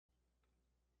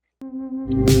Hello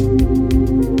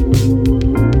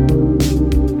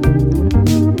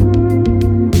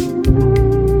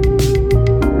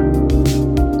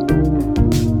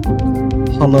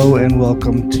and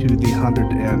welcome to the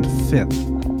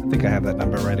 105th, I think I have that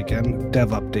number right again, Dev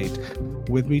Update.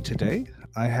 With me today,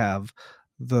 I have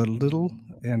the little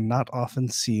and not often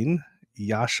seen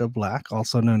Yasha Black,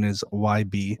 also known as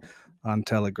YB on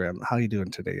Telegram. How you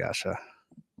doing today, Yasha?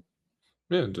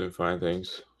 Yeah, doing fine,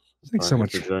 thanks. Thanks so Fine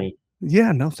much. for joining.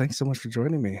 Yeah, no, thanks so much for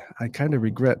joining me. I kind of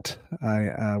regret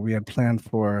we had planned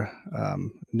for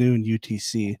noon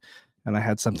UTC, and I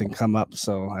had something come up,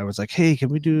 so I was like, "Hey, can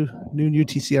we do noon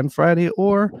UTC on Friday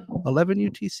or 11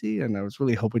 UTC?" And I was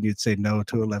really hoping you'd say no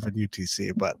to 11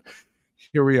 UTC, but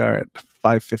here we are at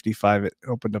 5:55. It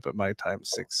opened up at my time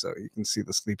 6, so you can see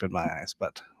the sleep in my eyes.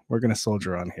 But we're gonna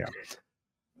soldier on here.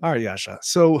 All right, Yasha.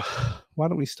 So why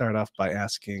don't we start off by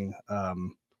asking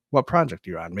what project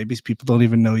you're on? Maybe people don't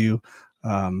even know you.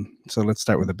 So let's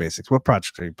start with the basics. What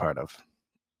project are you part of?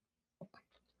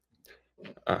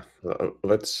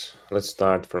 Let's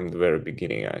start from the very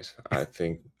beginning. I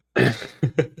think.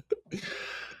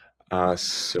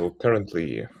 So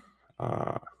currently,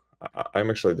 I'm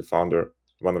actually the founder,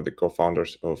 one of the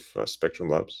co-founders of Spectrum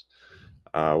Labs.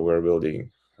 We're building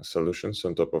solutions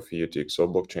on top of UTXO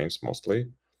blockchains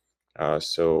mostly.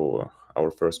 So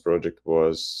our first project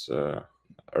was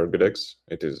ErgoDex.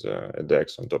 It is a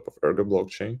DEX on top of Ergo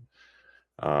blockchain.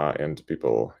 And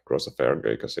people across the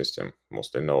Ergo ecosystem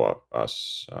mostly know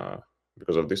us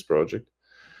because of this project.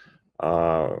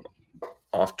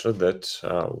 After that,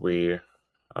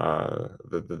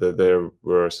 there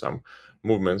were some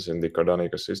movements in the Cardano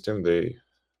ecosystem. They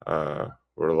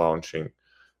were launching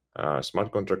a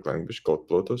smart contract language called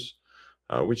Lithos,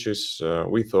 which is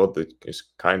we thought that is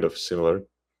kind of similar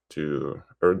to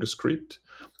Ergo script.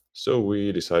 So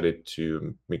we decided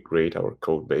to migrate our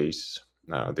code base,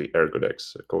 the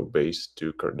ErgoDex code base,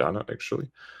 to Cardano actually,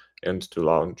 and to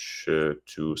launch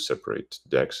two separate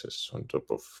DEXs on top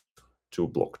of two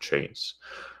blockchains.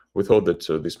 We thought that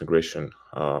this migration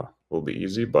will be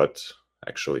easy, but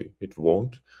actually it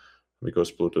won't, because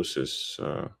Plutus is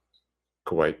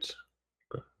quite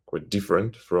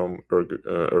different from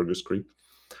Ergo script.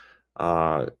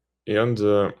 And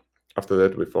after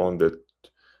that, we found that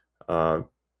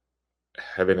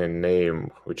having a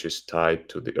name which is tied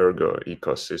to the Ergo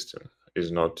ecosystem is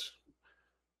not,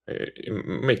 it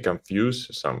may confuse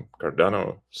some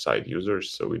Cardano side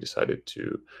users, so we decided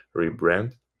to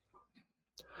rebrand,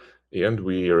 and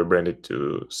we rebranded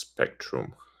to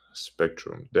Spectrum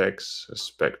Dex,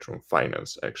 Spectrum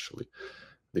Finance. Actually,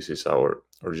 this is our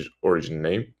origin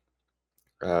name,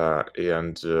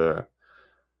 and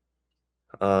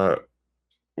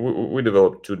we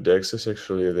developed two DEXs.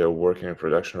 Actually, they're working in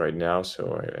production right now,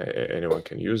 so anyone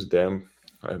can use them.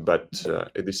 But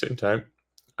at the same time,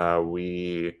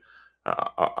 we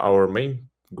our main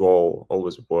goal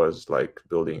always was like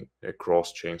building a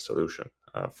cross-chain solution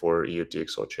for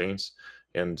UTXO chains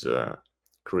and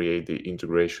create the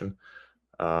integration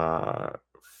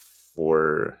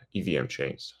for EVM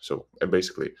chains. So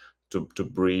basically, to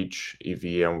bridge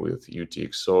EVM with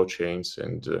UTXO chains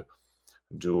and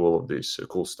do all of this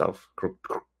cool stuff,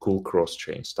 cool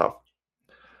cross-chain stuff.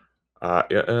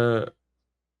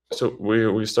 So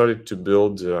we started to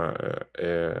build a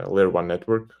layer one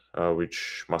network,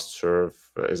 which must serve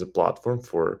as a platform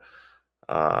for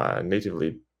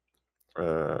natively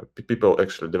people.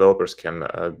 Actually, developers can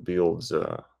build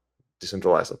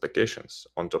decentralized applications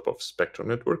on top of Spectrum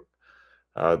network.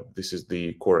 This is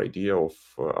the core idea of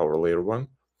our layer one,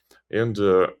 and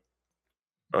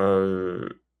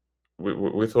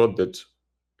we thought that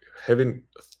having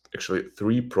actually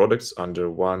three products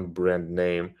under one brand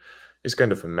name is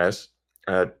kind of a mess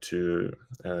to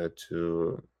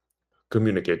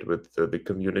communicate with the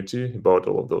community about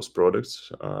all of those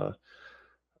products.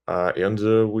 And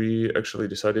we actually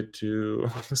decided to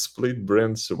split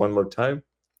brands one more time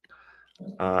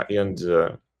and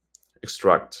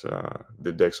extract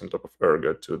the DEX on top of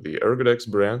Ergo to the ErgoDex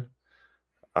brand,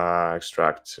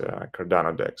 extract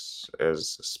Cardano DEX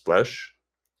as Splash,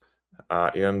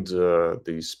 and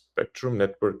the Spectrum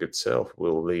network itself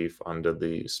will live under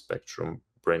the Spectrum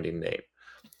branding name.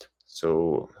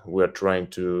 So we're trying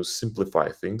to simplify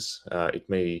things. It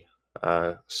may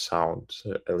sound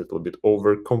a little bit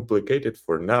overcomplicated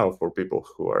for now for people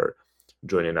who are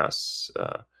joining us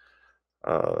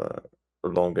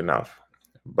long enough,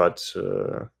 but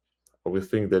we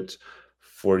think that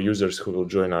for users who will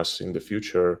join us in the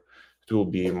future, it will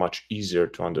be much easier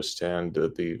to understand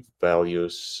the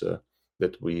values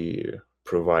that we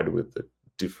provide with the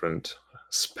different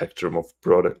spectrum of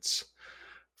products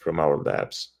from our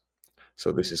labs.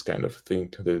 So this is kind of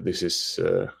thing. This is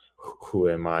who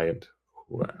am I and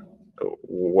who,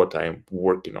 what I'm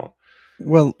working on.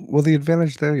 Well, the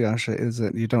advantage there, Yasha, is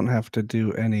that you don't have to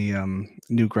do any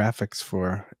new graphics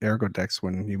for Ergo decks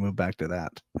when you move back to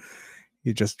that.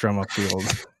 You just drum up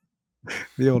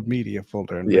the old media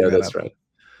folder and bring Yeah, that that's up. right.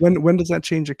 When does that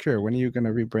change occur? When are you going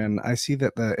to rebrand? I see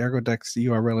that the Ergodex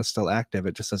URL is still active.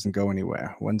 It just doesn't go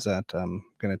anywhere. When's that going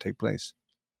to take place?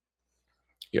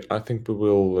 Yeah, I think we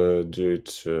will do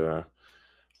it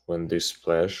when this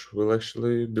splash will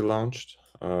actually be launched,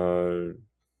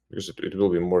 because it will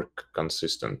be more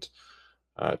consistent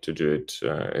to do it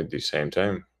at the same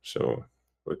time. So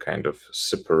we kind of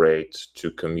separate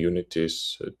two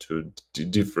communities, two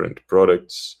different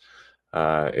products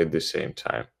at the same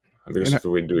time. Because And if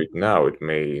we do it now, it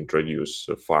may introduce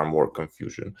far more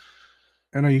confusion.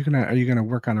 and are you gonna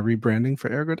work on a rebranding for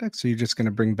Ergodex? Or are you just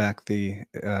gonna bring back the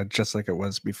just like it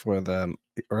was before the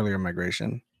earlier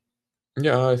migration?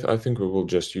 Yeah, I think we will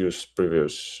just use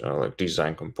previous like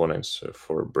design components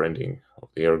for branding of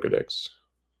the Ergodex.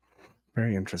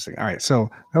 Very interesting. All right, so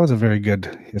that was a very good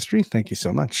history. Thank you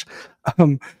so much.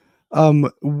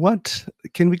 Um, what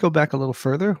can we go back a little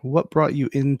further? What brought you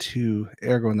into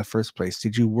Ergo in the first place?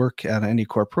 Did you work at any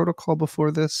core protocol before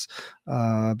this,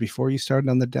 before you started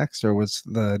on the Dex, or was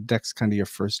the Dex kind of your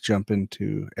first jump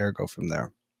into Ergo from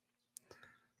there?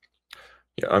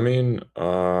 Yeah, I mean,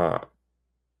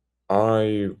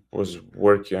 I was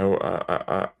working.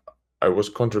 I was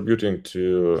contributing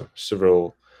to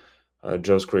several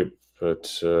JavaScript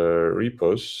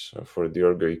repos for the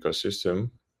Ergo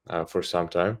ecosystem for some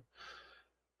time.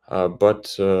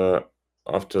 But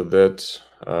after that,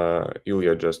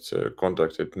 Ilya just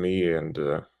contacted me and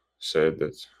said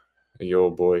that, "Yo,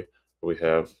 boy, we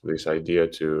have this idea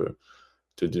to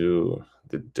do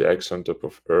the DEX on top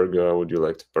of Ergo. Would you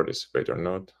like to participate or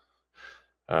not?"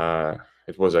 Uh,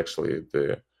 it was actually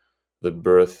the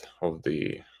birth of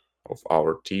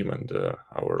our team and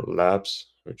our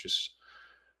labs, which is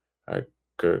uh,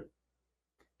 cu-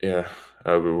 yeah,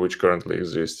 which currently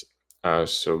exists.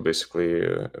 So basically,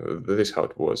 that is how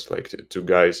it was. Like two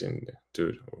guys in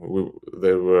two.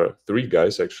 There were three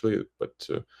guys actually, but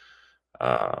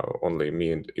only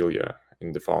me and Ilya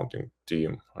in the founding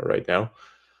team right now.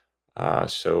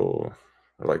 So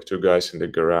like two guys in the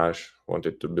garage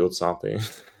wanted to build something.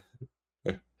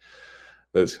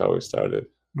 That's how we started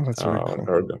Oh, that's very on cool.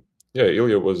 Ergo. Yeah,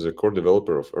 Ilya was a core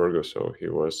developer of Ergo, so he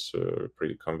was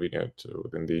pretty convenient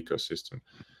within the ecosystem.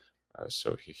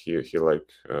 So he like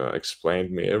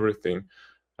explained me everything,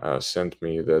 sent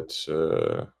me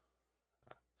that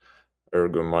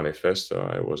Ergo manifesto.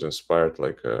 I was inspired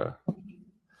like a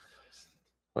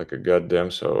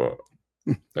goddamn. So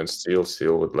and still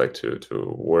would like to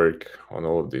work on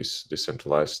all of this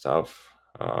decentralized stuff.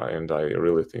 And I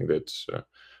really think that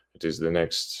it is the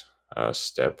next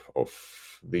step of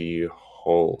the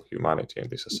whole humanity and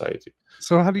the society.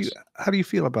 So how do you Yes. how do you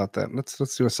feel about that?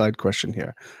 Let's do a side question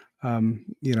here.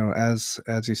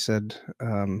 As you said,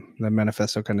 the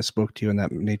manifesto kind of spoke to you in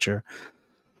that nature.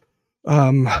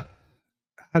 Um,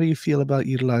 how do you feel about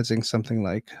utilizing something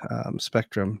like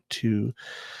Spectrum to,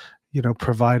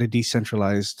 provide a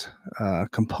decentralized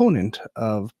component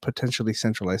of potentially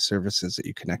centralized services that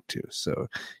you connect to? So,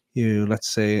 let's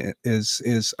say,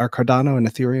 is are Cardano and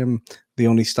Ethereum the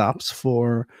only stops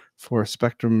for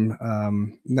Spectrum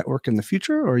network in the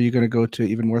future, or are you going to go to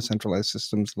even more centralized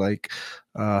systems like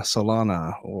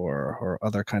Solana or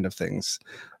other kind of things?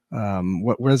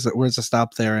 Where's the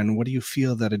stop there, and what do you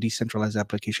feel that a decentralized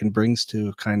application brings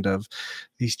to kind of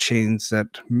these chains that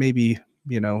maybe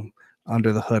you know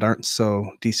under the hood aren't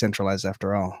so decentralized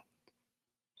after all?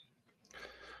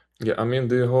 Yeah, I mean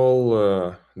the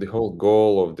whole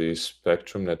goal of the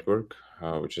Spectrum network,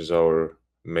 which is our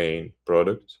main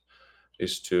product,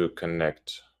 is to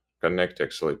connect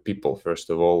actually people first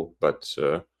of all, but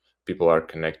people are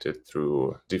connected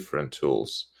through different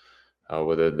tools,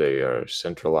 whether they are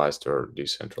centralized or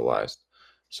decentralized.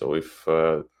 So if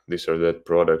this or that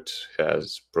product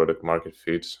has product market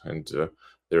fit and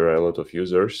there are a lot of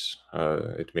users,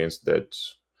 it means that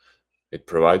it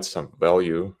provides some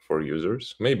value for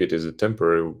users. Maybe it is a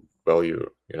temporary value,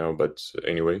 but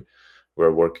anyway,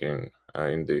 we're working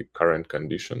in the current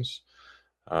conditions,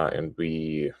 and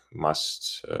we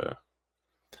must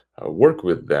work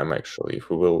with them actually. If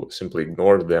we will simply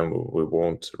ignore them, we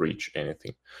won't reach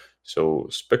anything. So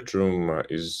Spectrum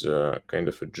is kind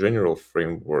of a general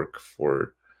framework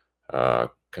for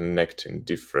connecting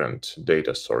different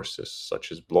data sources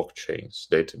such as blockchains,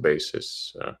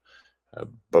 databases,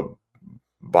 bu-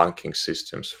 banking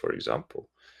systems, for example,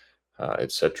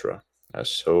 etc.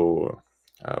 So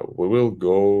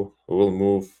we will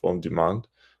move on demand.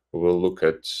 We will look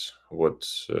at what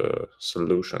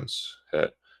solutions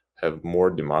have more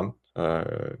demand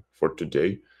for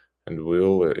today, and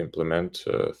we'll implement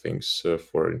things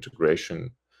for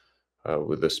integration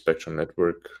with the Spectrum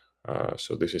network.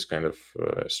 So this is kind of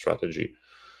a strategy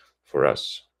for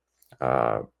us.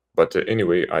 But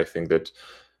anyway, I think that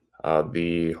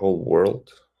the whole world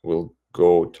will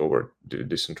go toward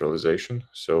decentralization.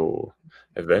 So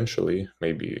eventually,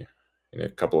 maybe in a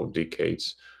couple of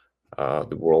decades,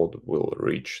 the world will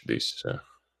reach this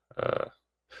uh,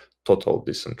 total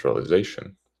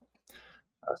decentralization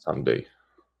someday,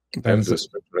 That and is the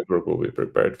Spectrum network will be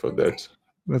prepared for that.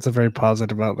 that's a very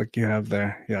positive outlook you have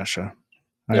there, Yasha.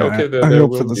 Yeah, okay. I There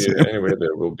hope for will the be same. anyway.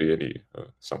 There will be any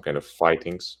some kind of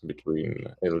fightings between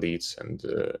elites and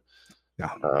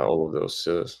Yeah, all of those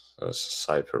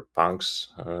cypherpunks,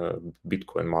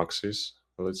 Bitcoin maxis,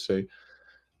 let's say.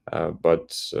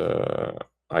 But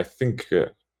I think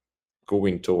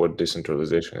going toward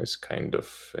decentralization is kind of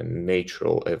a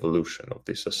natural evolution of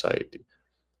the society.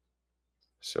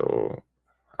 So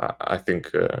I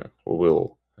think we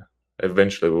will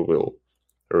eventually we will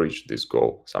reach this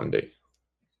goal someday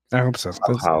I hope so.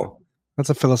 somehow. That's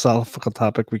a philosophical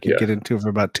topic we could Yeah. get into for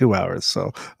about 2 hours.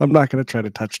 So I'm not going to try to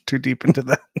touch too deep into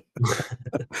that.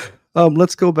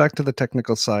 Let's go back to the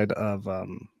technical side of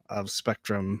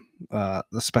Spectrum,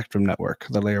 the Spectrum network,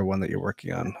 the layer one that you're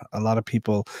working on. A lot of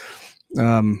people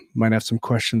might have some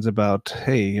questions about,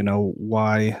 hey,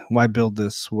 why build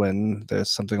this when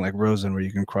there's something like Rosen where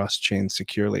you can cross chain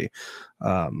securely?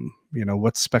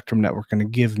 What's Spectrum network going to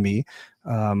give me?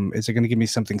 Is it going to give me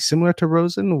something similar to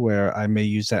Rosen where I may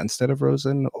use that instead of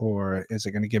Rosen, or is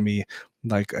it going to give me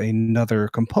like another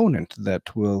component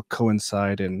that will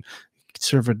coincide and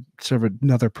serve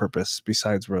another purpose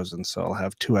besides Rosen? So I'll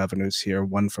have two avenues here,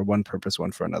 one for one purpose,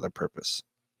 one for another purpose.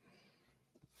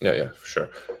 Yeah, sure.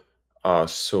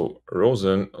 So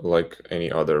Rosen, like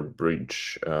any other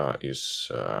bridge,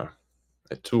 is a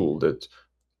tool that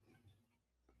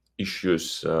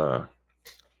issues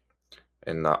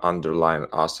and underlying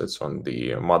assets on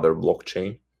the mother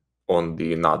blockchain on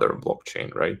the another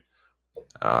blockchain, right?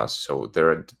 So there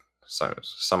are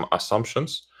some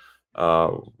assumptions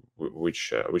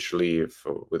which live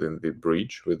within the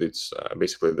bridge with its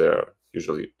basically they're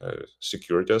usually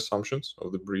security assumptions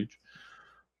of the bridge.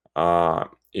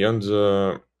 And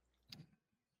the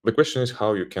question is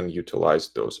how you can utilize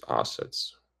those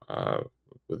assets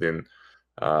within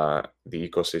the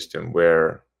ecosystem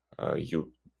where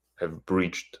you have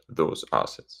breached those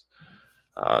assets.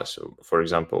 So, for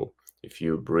example, if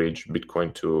you bridge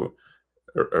Bitcoin to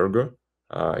Ergo,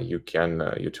 you can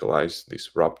utilize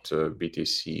this wrapped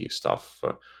BTC stuff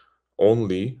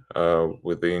only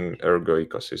within Ergo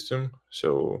ecosystem.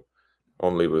 So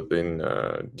only within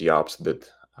the apps that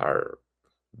are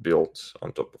built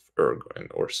on top of Ergo and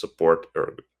or support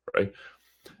Ergo, right?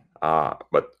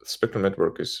 But Spectrum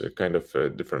Network is a kind of a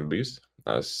different beast.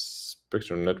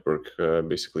 Spectrum Network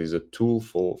basically is a tool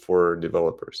for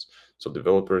developers. So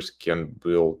developers can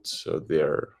build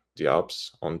the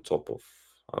apps on top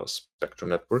of Spectrum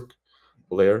Network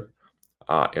layer,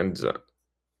 and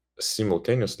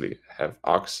simultaneously have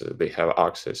access. They have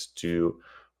access to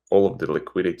all of the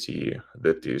liquidity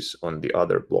that is on the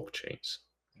other blockchains.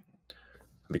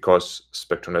 Because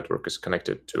Spectrum Network is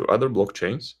connected to other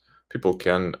blockchains, people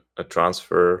can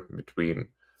transfer between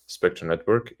Spectrum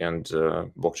Network and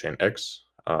blockchain X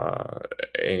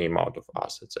any amount of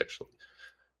assets actually.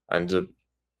 And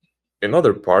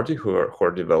another party who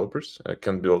are developers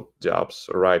can build the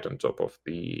apps right on top of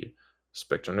the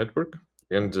Spectrum Network.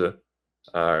 And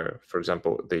for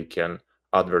example, they can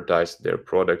advertise their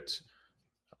product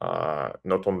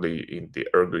not only in the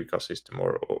Ergo ecosystem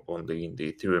or only in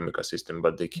the Ethereum ecosystem,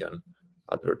 but they can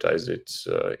advertise it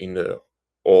in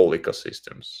all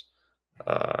ecosystems.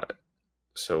 Uh,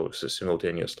 so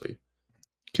simultaneously,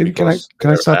 Can I because can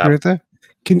I their stop you app, right there?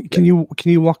 Can yeah, can you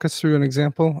can you walk us through an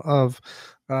example of,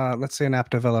 let's say an app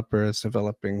developer is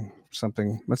developing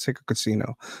something. Let's take a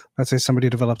casino. Let's say somebody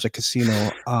develops a casino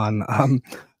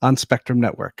on Spectrum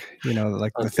Network.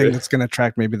 Like the thing okay. that's going to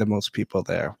attract maybe the most people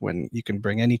there when you can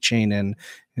bring any chain in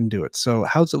and do it. So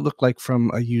how does it look like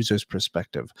from a user's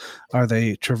perspective? Are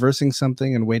they traversing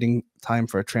something and waiting time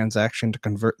for a transaction to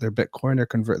convert their Bitcoin or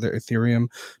convert their Ethereum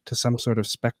to some sort of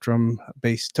Spectrum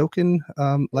based token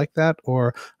like that,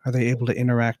 or are they able to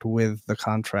interact with the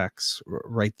contracts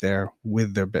right there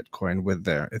with their Bitcoin, with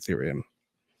their Ethereum?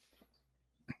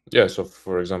 Yeah, so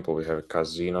for example, we have a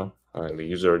casino and the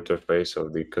user interface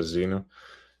of the casino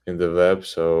in the web.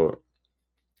 So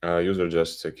user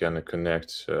just can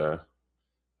connect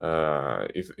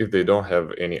if they don't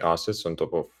have any assets on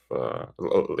top of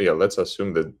yeah, let's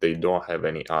assume that they don't have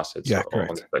any assets Yeah, on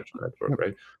correct. Spectrum Network, Yep.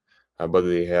 right? But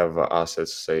they have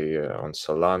assets, say, on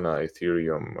Solana,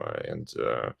 Ethereum, and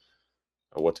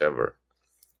whatever.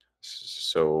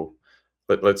 So,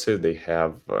 let's say they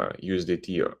have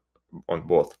USDT on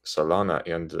both Solana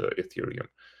and Ethereum.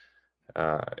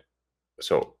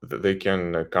 So they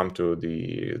can come to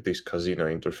this casino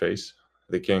interface.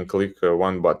 They can click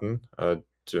one button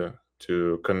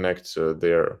to connect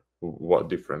their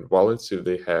different wallets if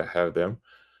they have them.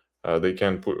 They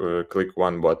can click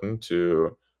one button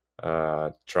to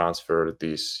transfer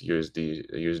these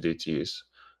USDTs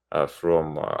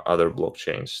from other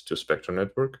blockchains to Spectrum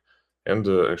Network, and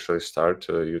actually start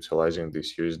utilizing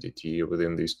this USDT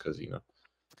within this casino.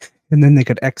 And then they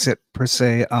could exit per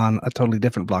se on a totally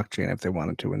different blockchain if they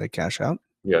wanted to when they cash out.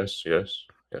 Yes, yes,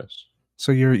 yes.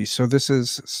 So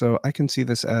I can see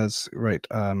this as right.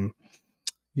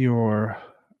 Your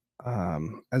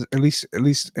as at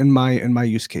least in my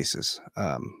use cases,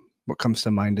 what comes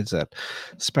to mind is that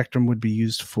Spectrum would be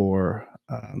used for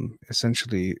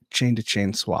essentially chain to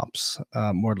chain swaps,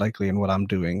 more likely in what I'm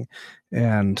doing,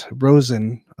 and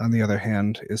Rosen, on the other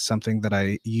hand, is something that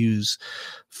I use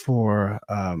for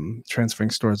transferring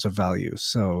stores of value.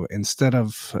 So instead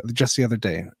of just the other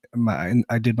day,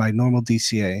 I did my normal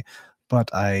DCA, but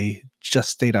I just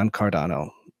stayed on Cardano,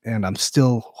 and I'm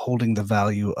still holding the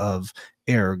value of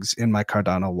ergs in my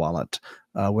Cardano wallet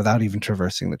without even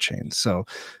traversing the chain. So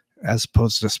as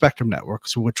opposed to Spectrum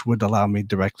networks, which would allow me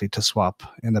directly to swap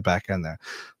in the back end there.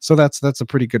 So that's a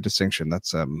pretty good distinction. That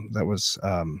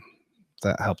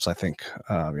helps, I think.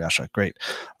 Yasha, great.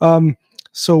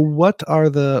 So what are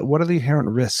the inherent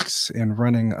risks in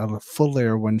running a full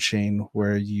layer one chain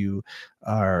where you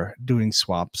are doing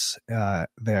swaps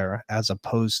there, as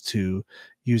opposed to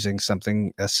using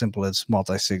something as simple as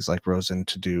multi-sigs like Rosen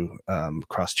to do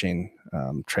cross-chain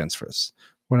transfers?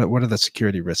 What are the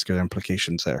security risk or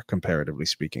implications there, comparatively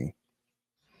speaking?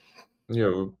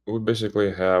 Yeah, we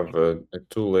basically have a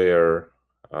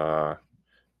uh,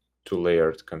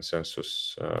 two-layered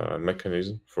consensus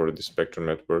mechanism for the Spectrum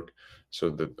network, so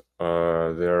that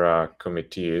there are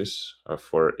committees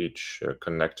for each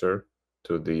connector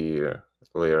to the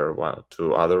layer one,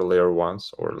 to other layer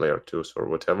ones or layer twos or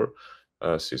whatever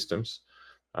systems.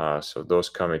 So those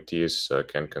committees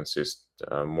can consist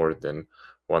more than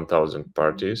 1,000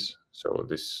 parties. So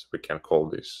this, we can call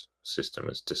this system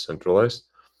as decentralized.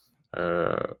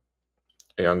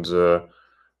 And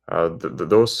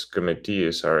those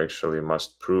committees are actually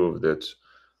must prove that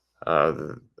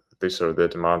this or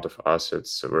that amount of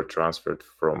assets were transferred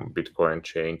from Bitcoin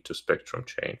chain to Spectrum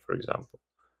chain, for example.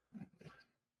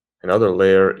 Another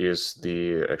layer is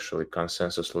the actually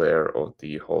consensus layer of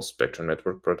the whole Spectrum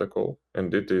network protocol,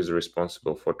 and it is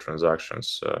responsible for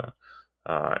transactions,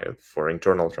 for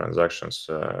internal transactions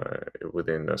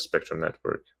within the Spectrum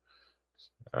network.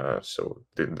 So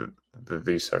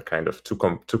these are kind of two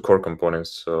core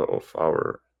components of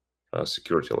our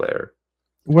security layer.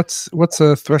 What's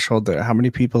a threshold there? How many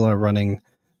people are running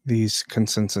these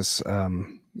consensus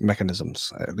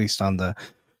mechanisms, at least on the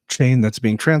chain that's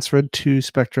being transferred to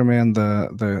Spectrum, and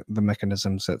the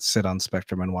mechanisms that sit on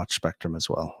Spectrum and watch Spectrum as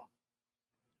well?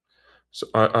 So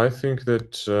I think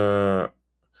that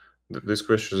this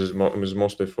question is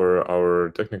mostly for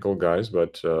our technical guys,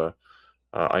 but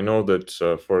I know that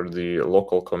for the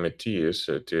local committees,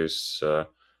 it is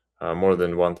more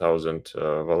than 1,000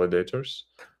 validators.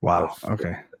 Wow. Of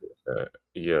Okay.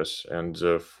 Yes, and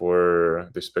for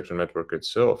the Spectrum network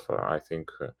itself, I think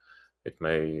it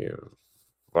may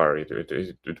vary.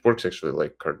 It works actually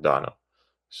like Cardano,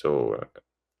 so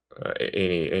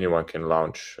anyone can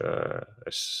launch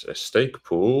a stake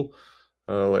pool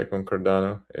like on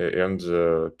Cardano, and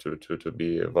to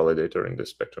be a validator in the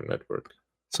Spectrum network.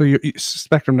 So your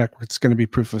Spectrum network's going to be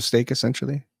proof of stake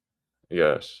essentially,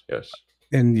 Yes, yes.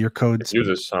 and your It codes.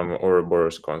 uses some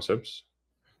Ouroboros concepts,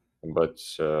 but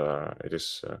it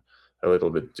is a little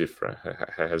bit different.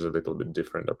 Has a little bit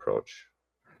different approach.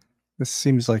 This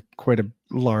seems like quite a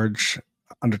large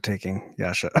undertaking,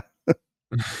 Yasha.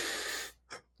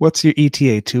 What's your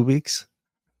ETA? 2 weeks?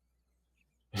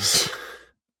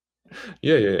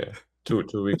 Yeah.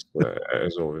 2 weeks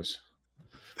as always.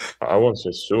 I won't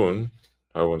say soon.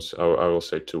 I won't. I will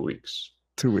say 2 weeks.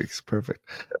 2 weeks, perfect.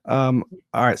 All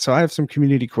right, so I have some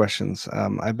community questions.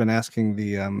 I've been asking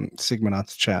the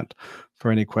Sigmanauts chat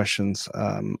for any questions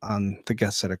on the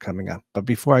guests that are coming up. But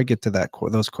before I get to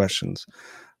those questions,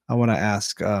 I want to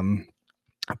ask a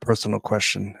personal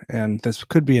question, and this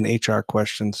could be an HR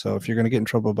question. So if you're going to get in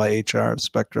trouble by HR of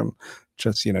Spectrum,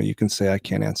 just you can say I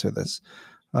can't answer this.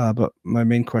 But my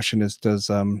main question is, does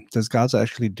Gaza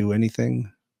actually do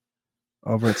anything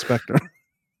over at Spectrum,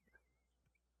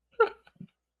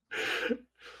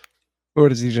 or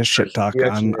does he just shit He talk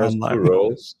actually on has two online?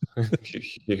 roles.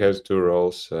 He has two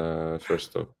roles.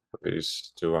 First of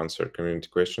is to answer community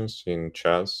questions in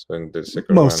chats, and the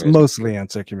second one is Mostly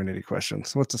answer community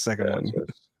questions. What's the second one? yes.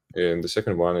 And the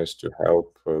second one is to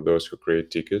help those who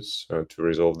create tickets to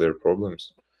resolve their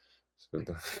problems.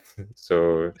 So,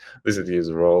 so this is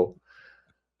his role.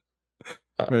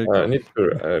 Very I cool. need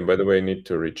to, by the way, need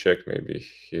to recheck.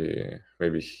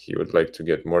 Maybe he would like to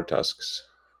get more tasks.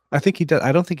 I think he does.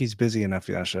 I don't think he's busy enough,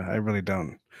 Yasha. I really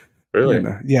don't. Really?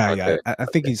 Yeah, yeah. Okay. I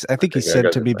think Okay. he's. I think he Okay. I said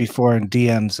got to your me point. before in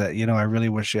DMs that I really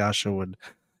wish Yasha would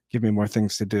give me more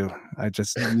things to do. I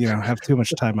just have too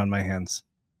much time on my hands.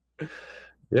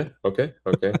 Yeah. Okay.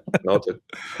 Okay. Noted.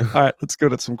 All right, let's go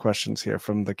to some questions here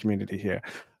from the community here.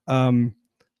 Um,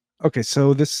 okay,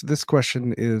 so this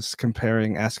question is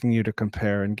asking you to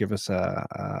compare and give us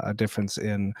a difference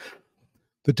in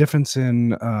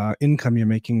income you're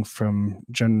making from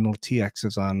general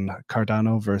TXs on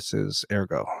Cardano versus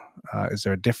Ergo. Is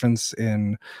there a difference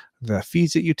in the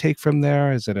fees that you take from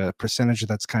there? Is it a percentage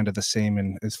that's kind of the same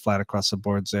and is flat across the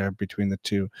boards there between the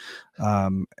two?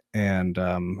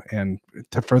 And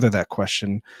to further that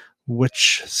question,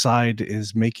 which side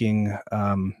is making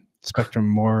Spectrum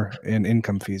more in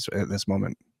income fees at this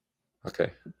moment?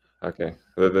 Okay. Okay.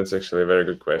 That's actually a very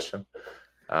good question.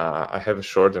 I have a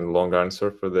short and long answer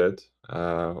for that.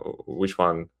 Which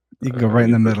one You can go right would in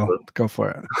you the middle. prefer? Go for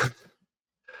it.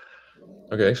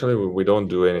 Okay, actually, we don't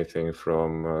do anything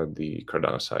from the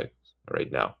Cardano side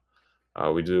right now.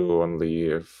 We do only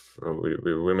if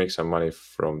we make some money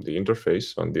from the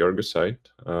interface on the Ergo side.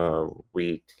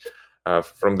 We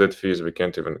from that fees we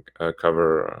can't even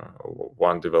cover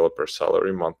one developer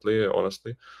salary monthly,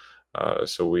 honestly.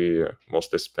 So we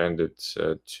mostly spend it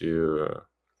uh,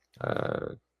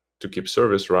 to keep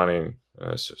service running,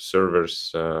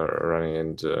 servers running,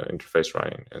 and interface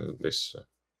running, and this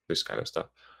kind of stuff.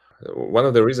 One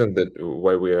of the reasons that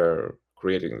why we are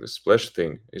creating the Splash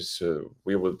thing is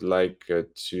we would like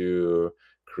to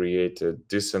create a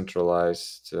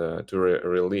decentralized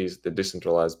release the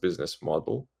decentralized business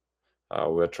model.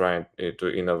 We're trying to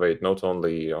innovate not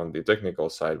only on the technical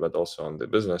side but also on the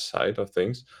business side of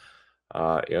things,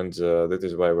 and that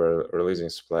is why we're releasing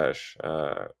Splash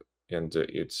and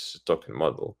its token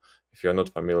model. If you're not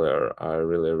familiar, I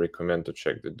really recommend to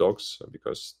check the docs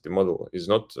because the model is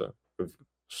not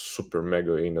super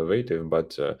mega innovative,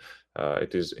 but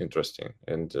it is interesting,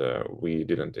 and we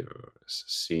didn't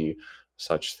see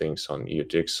such things on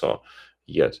UTXO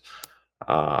yet.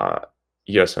 Uh,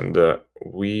 yes, and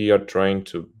we are trying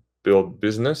to build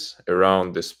business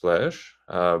around this Splash,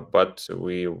 but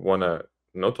we want to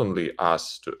not only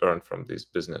us to earn from this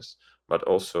business, but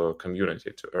also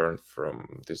community to earn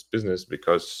from this business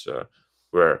because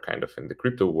we're kind of in the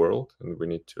crypto world and we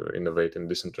need to innovate in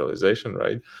decentralization,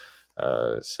 right?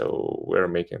 So we're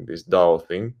making this DAO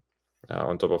thing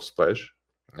on top of Splash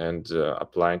and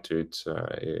applying to it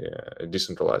a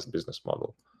decentralized business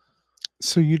model.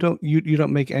 So you don't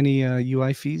make any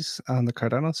UI fees on the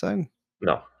Cardano side?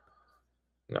 No,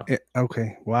 no.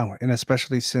 Okay, wow, and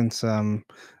especially since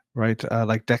right,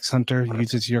 like Dex Hunter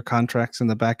uses your contracts in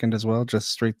the back end as well, just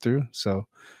straight through. So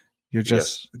you're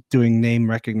just Yes, doing name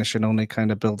recognition only,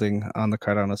 kind of building on the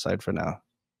Cardano side for now.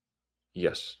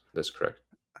 yes, that's correct.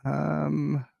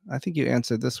 I think you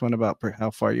answered this one about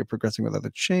how far you're progressing with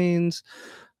other chains.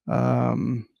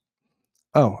 Um,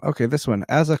 Oh, okay. This one.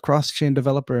 As a cross-chain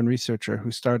developer and researcher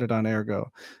who started on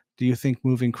Ergo, do you think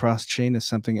moving cross-chain is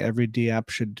something every D app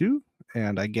should do?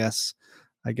 And I guess,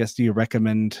 do you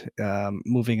recommend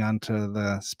moving on to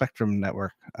the Spectrum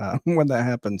network when that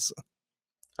happens?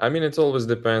 I mean, it always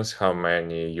depends how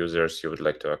many users you would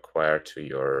like to acquire to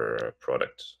your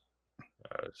product.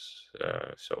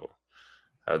 So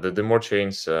the more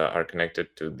chains are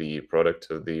connected to the product,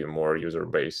 the more user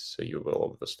base you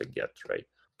will obviously get, right?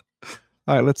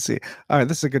 All right, let's see. All right,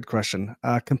 this is a good question.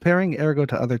 Comparing Ergo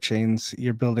to other chains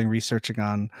you're building, researching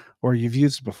on, or you've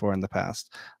used before in the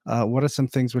past, what are some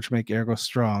things which make Ergo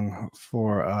strong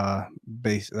for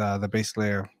the base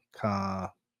layer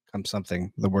come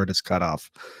something? The word is cut off.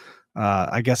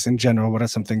 I guess in general, what are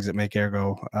some things that make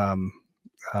Ergo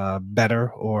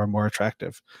better or more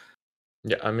attractive?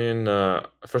 Yeah, I mean,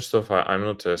 first off, I'm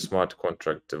not a smart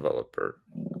contract developer.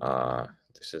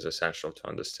 This is essential to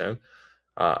understand.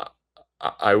 Uh,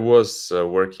 I was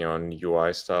working on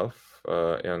UI stuff,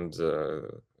 and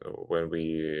when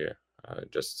we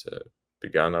just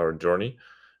began our journey,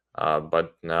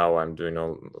 but now I'm doing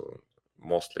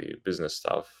mostly business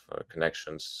stuff,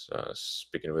 connections,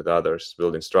 speaking with others,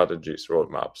 building strategies,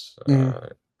 roadmaps,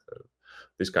 Mhm.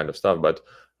 this kind of stuff. But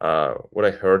what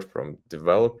I heard from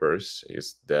developers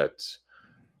is that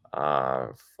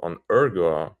on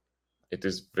Ergo, it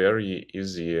is very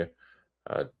easy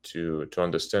to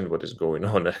understand what is going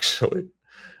on actually,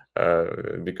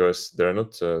 because there are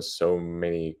not so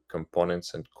many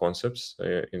components and concepts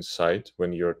inside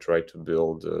when you're trying to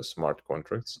build smart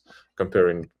contracts.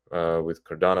 Comparing with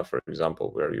Cardano, for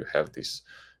example, where you have these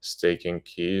staking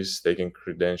keys, staking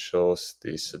credentials,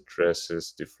 these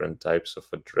addresses, different types of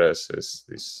addresses,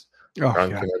 these Oh yeah,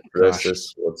 ranking gosh.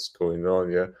 addresses, what's going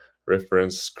on, yeah,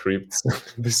 reference scripts,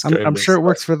 this I'm kind of sure it stuff.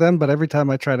 works for them, but every time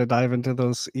I try to dive into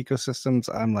those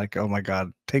ecosystems, I'm like, oh my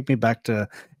god, take me back to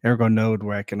Ergo Node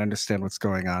where I can understand what's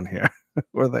going on here,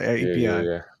 or the Yeah, yeah, API.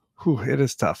 yeah. Whew, it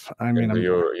is tough. I mean, And I'm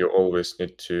you always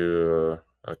need to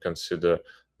consider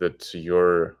that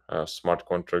your smart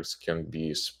contracts can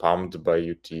be spammed by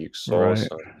UTXOs right.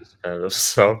 and this kind of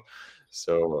stuff.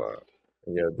 So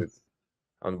yeah, the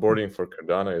onboarding for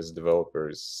Cardano as developer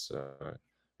is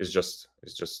just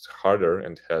harder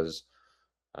and has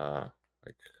uh,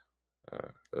 like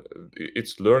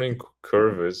its learning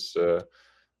curve is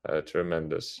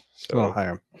tremendous. A little So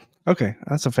higher. Okay,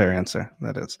 that's a fair answer.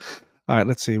 That is. All right,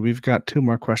 let's see. We've got two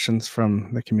more questions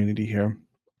from the community here.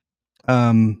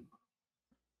 Um,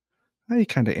 I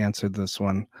kind of answered this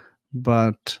one,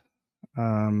 but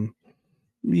um,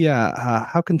 yeah,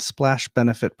 how can Splash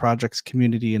benefit projects,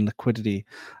 community, and liquidity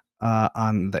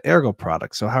on the Ergo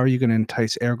product? So, how are you going to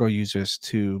entice Ergo users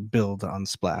to build on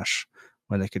Splash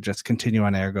when they could just continue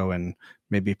on Ergo and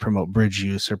maybe promote bridge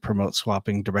use or promote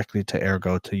swapping directly to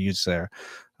Ergo to use their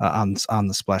on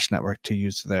the Splash network to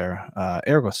use their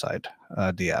Ergo side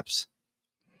DApps?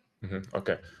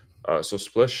 okay. So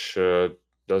Splash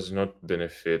does not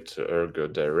benefit Ergo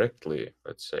directly,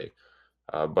 let's say,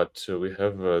 but we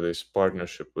have this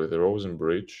partnership with Rosen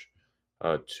Bridge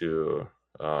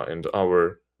and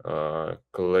our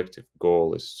collective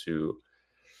goal is to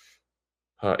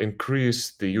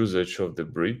increase the usage of the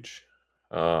bridge.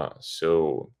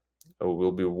 So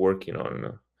we'll be working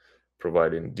on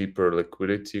providing deeper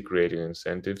liquidity, creating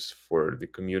incentives for the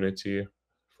community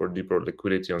for deeper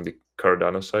liquidity on the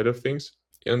Cardano side of things.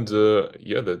 And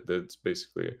yeah, that's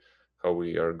basically how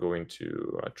we are going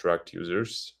to attract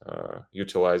users,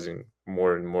 utilizing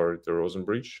more and more the Rosen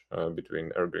Bridge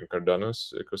between Ergo and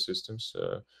Cardano's ecosystems.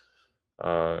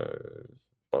 Uh,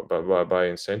 by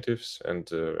incentives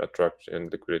and attract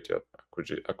and liquidity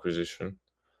acquisition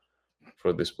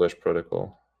for the Splash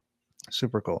protocol.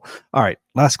 Super cool. All right,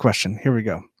 last question. Here we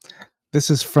go. This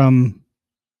is from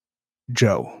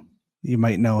Joe. You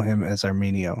might know him as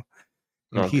Armenio.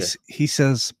 And Okay. he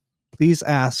says, please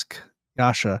ask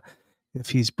Yasha if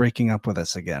he's breaking up with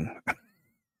us again.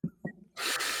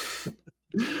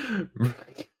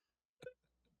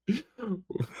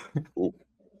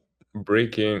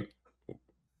 Breaking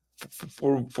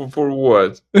for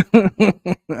what?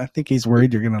 I think he's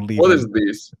worried you're gonna leave What is him.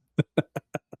 this?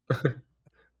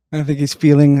 I think he's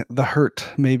feeling the hurt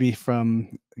maybe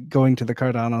from going to the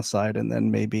Cardano side and then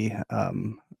maybe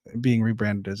being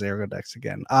rebranded as Ergodex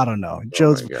again. I don't know.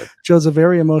 Oh my god. Joe's a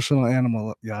very emotional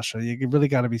animal, Yasha. You really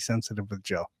got to be sensitive with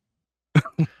Joe.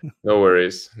 No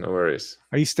worries. No worries.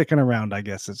 Are you sticking around? I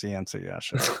guess is the answer,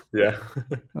 Yasha. Yeah.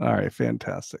 All right,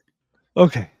 fantastic.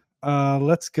 Okay,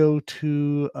 let's go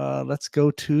to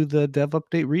the dev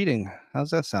update reading. How's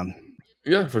that sound?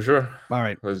 Yeah, for sure. All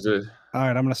right. Let's do it. All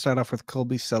right, I'm going to start off with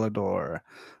Colby Celador.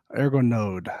 Ergo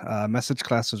node. Message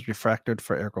class was refactored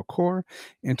for Ergo core.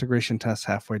 Integration test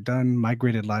halfway done.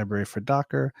 Migrated library for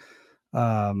Docker.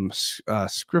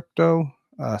 Scripto.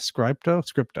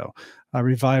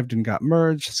 Revived and got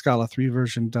merged. Scala 3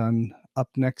 version done. Up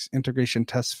next, integration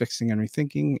tests, fixing and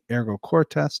rethinking. Ergo core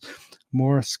test.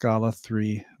 More Scala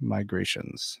 3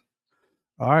 migrations.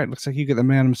 All right, looks like you get the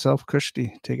man himself,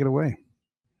 Kushti. Take it away.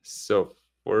 So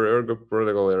for Ergo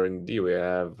Protocol R&D, we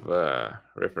have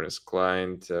reference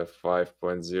client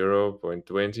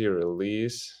 5.0.20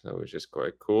 release, which is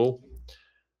quite cool.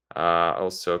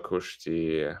 Also,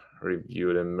 Kushti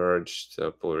reviewed and merged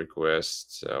pull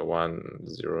request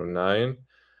 109.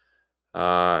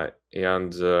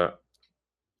 And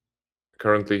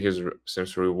currently, he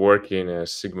seems to be working a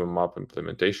Sigma map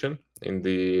implementation in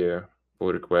the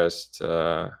pull request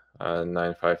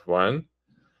 951.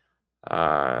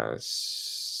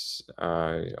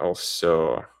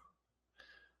 Also,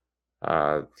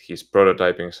 he's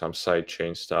prototyping some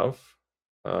sidechain stuff,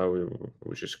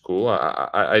 which is cool.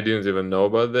 I didn't even know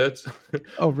about that,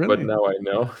 Oh, but really? now I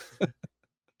know.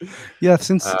 Yeah,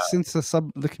 since Uh,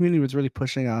 the community was really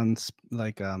pushing on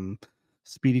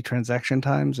speedy transaction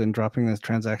times and dropping the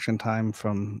transaction time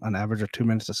from an average of 2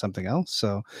 minutes to something else.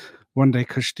 So one day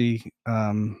Kushti,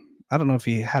 I don't know if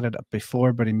he had it up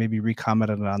before, but he maybe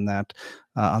recommented on that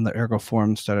on the Ergo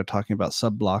forum, started talking about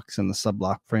sub blocks and the sub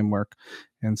block framework.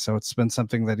 And so it's been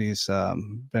something that he's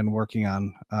been working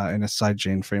on in his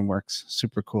sidechain frameworks.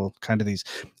 Super cool. Kind of these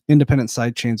independent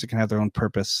side chains that can have their own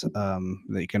purpose,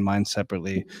 that you can mine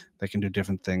separately. They can do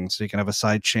different things. So you can have a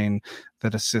side chain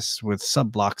that assists with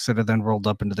sub blocks that are then rolled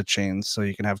up into the chains. So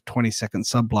you can have 20-second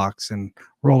sub blocks and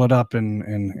roll it up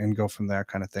and go from there,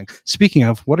 kind of thing. Speaking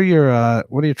of, what are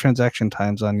your transaction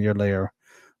times on your layer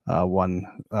one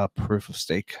proof of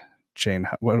stake chain?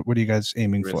 What are you guys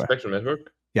aiming for? Spectrum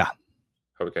network. Yeah.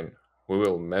 How we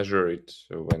will measure it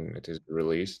when it is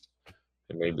released,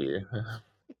 and maybe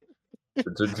to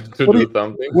What are you do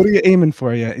something. what are you aiming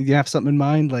for? You have something in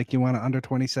mind, like you want it under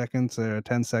 20 seconds or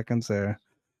 10 seconds or?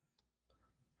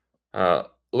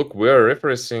 Look, we're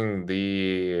referencing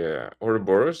the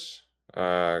Ouroboros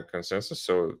consensus,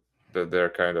 so that there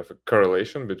kind of a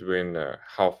correlation between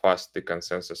how fast the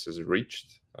consensus is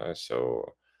reached.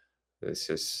 So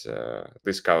this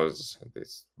causes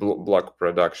this block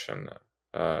production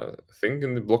thing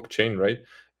in the blockchain, right?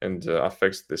 And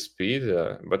affects the speed.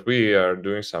 But we are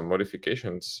doing some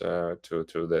modifications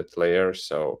to that layer,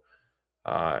 so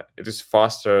it is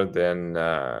faster than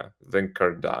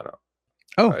Cardano.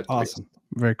 Oh, At least. awesome.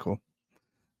 Very cool.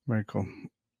 Very cool.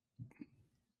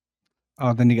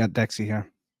 Oh, then you got Dexy here.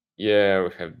 Yeah, we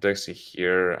have Dexy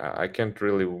here. I can't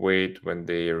really wait when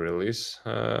they release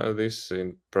this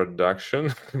in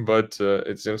production, but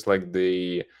it seems like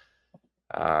they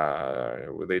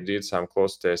did some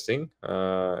close testing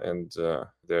and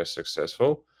they're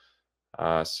successful.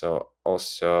 So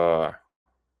also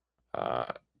uh,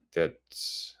 that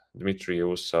Dmitry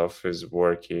Usov is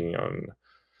working on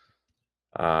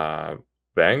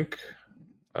bank,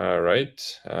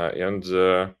 right? And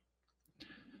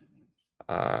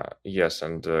yes,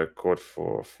 and code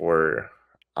for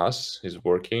us is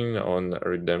working on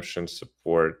redemption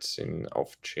support in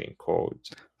off-chain code.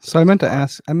 So I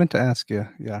That's meant to fine. ask you,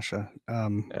 Yasha, Yeah.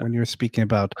 when you were speaking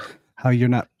about how you're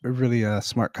not really a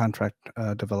smart contract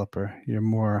developer, you're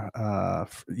more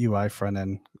UI front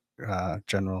end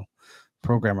general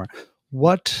programmer.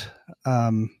 What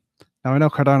now I know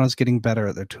Cardano's getting better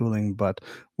at their tooling, but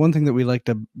one thing that we like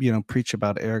to preach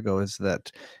about Ergo is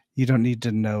that you don't need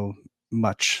to know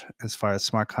much as far as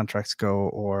smart contracts go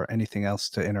or anything else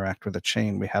to interact with a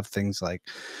chain. We have things like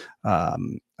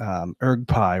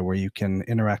ErgPy, where you can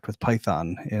interact with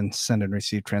Python and send and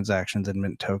receive transactions and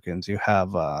mint tokens. You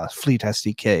have Fleet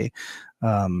SDK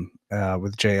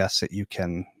with JS that you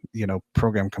can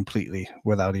program completely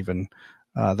without even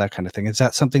that kind of thing. Is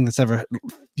that something that's ever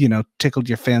tickled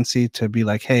your fancy to be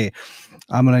like, hey,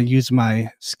 I'm going to use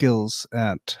my skills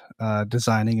at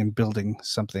designing and building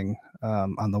something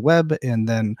on the web, and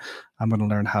then I'm going to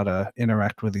learn how to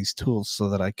interact with these tools so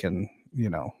that I can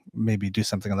maybe do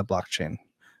something on the blockchain?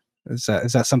 Is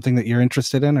that something that you're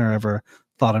interested in or ever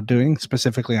thought of doing,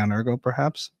 specifically on Ergo,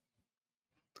 perhaps?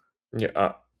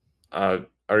 Yeah.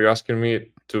 Are you asking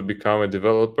me to become a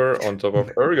developer on top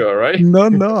of Ergo, right? No,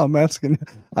 I'm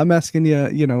asking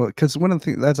you, because one of the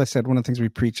things, as I said, one of the things we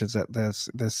preach is that there's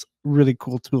this really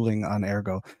cool tooling on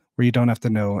Ergo where you don't have to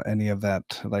know any of that.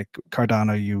 Like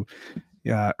Cardano,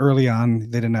 early on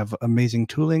they didn't have amazing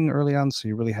tooling early on, so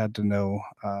you really had to know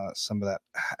some of that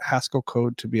Haskell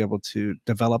code to be able to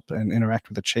develop and interact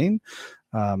with the chain.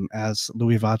 As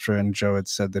Louis Vatra and Joe had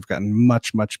said, they've gotten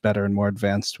much better and more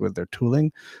advanced with their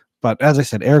tooling. But as I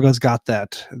said, Ergo's got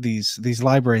these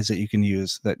libraries that you can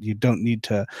use that you don't need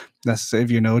to necessarily.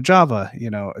 If you know Java,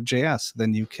 JS,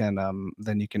 then you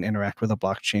can interact with a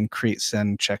blockchain, create,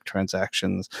 send, check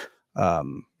transactions,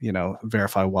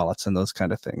 verify wallets and those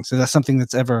kind of things. Is that something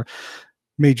that's ever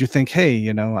made you think, hey,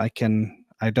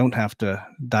 I don't have to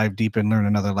dive deep and learn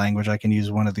another language. I can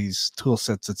use one of these tool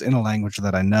sets that's in a language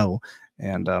that I know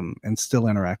and still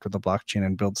interact with the blockchain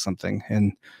and build something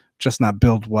and just not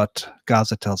build what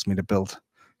Gaza tells me to build.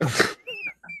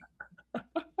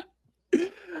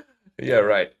 Yeah,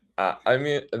 right. I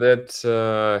mean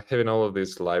that having all of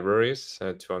these libraries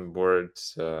to onboard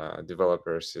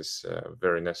developers is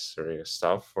very necessary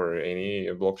stuff for any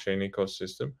blockchain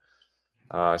ecosystem,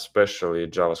 especially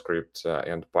JavaScript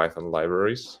and Python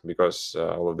libraries, because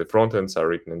all of the front ends are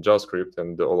written in JavaScript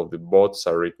and all of the bots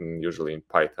are written usually in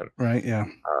Python. Right? Yeah.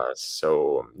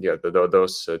 So yeah,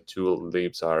 those two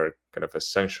libs are kind of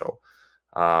essential.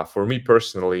 For me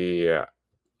personally, I,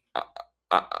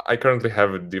 I currently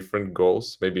have different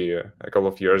goals. Maybe a couple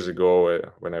of years ago,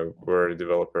 when I were a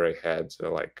developer, I had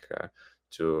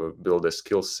to build a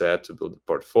skill set, to build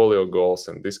portfolio goals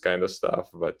and this kind of stuff.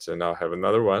 But now I have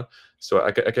another one, so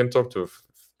I can talk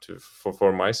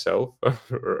for myself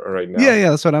right Yeah, now. yeah,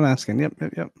 that's what I'm asking. Yep.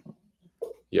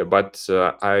 Yeah, but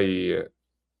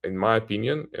in my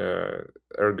opinion,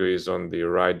 Ergo is on the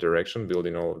right direction,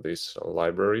 building all of these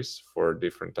libraries for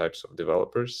different types of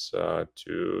developers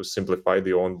to simplify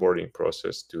the onboarding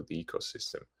process to the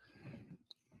ecosystem.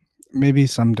 Maybe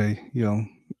someday you'll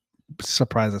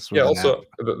surprise us Yeah, with an app.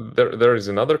 also there is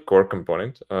another core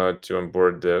component to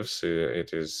onboard devs.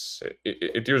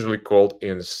 It usually called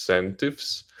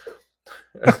incentives.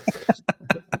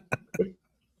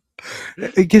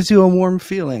 It gives you a warm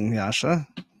feeling, Yasha,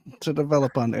 to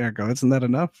develop on Ergo. Isn't that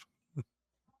enough?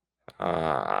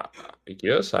 Uh,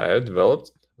 yes, I had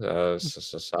developed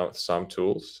some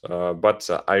tools, but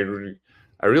I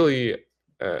really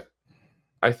uh,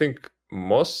 I think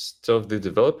most of the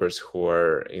developers who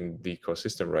are in the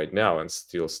ecosystem right now and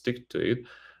still stick to it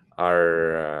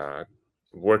are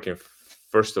working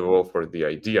first of all for the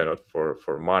idea, not for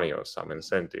money or some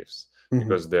incentives, Mhm.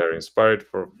 because they're inspired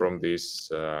from this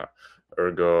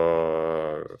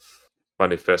Ergo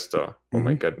manifesto. Oh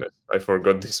my Mhm. goodness, I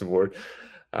forgot this word.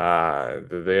 They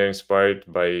are inspired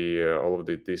by all of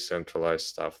the decentralized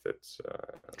stuff that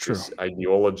True. this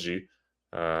ideology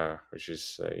which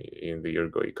is in the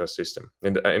Ergo ecosystem,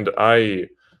 and I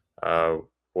uh,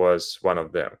 was one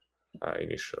of them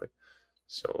initially.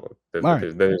 So All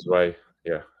right. that is why,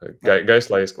 yeah, guys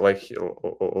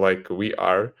like we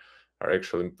are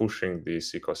actually pushing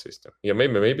this ecosystem. Yeah,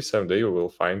 maybe someday we will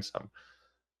find some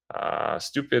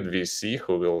stupid VC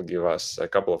who will give us a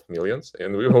couple of millions,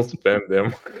 and we will spend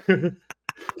them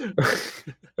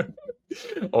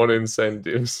on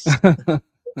incentives.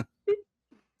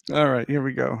 All right, here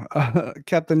we go.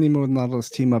 Captain Nemo with Nautilus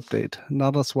team update.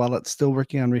 Nautilus wallet still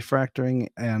working on refactoring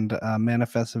and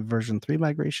manifest of version 3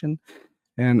 migration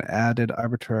and added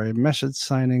arbitrary message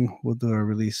signing. We'll do a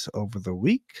release over the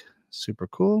week. Super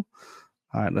cool.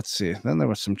 All right, let's see. Then there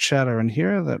was some chatter in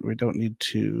here that we don't need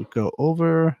to go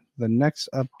over. The next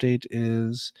update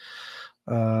is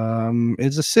the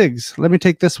SIGs. Let me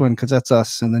take this one because that's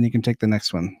us, and then you can take the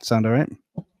next one. Sound all right?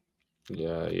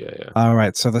 Yeah. All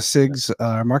right. So the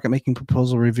SIGs market making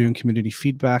proposal review and community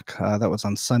feedback. That was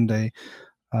on Sunday.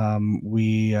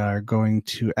 We are going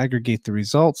to aggregate the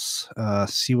results,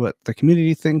 see what the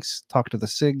community thinks, talk to the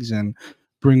SIGs, and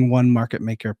bring one market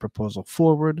maker proposal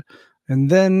forward. And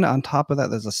then on top of that,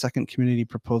 there's a second community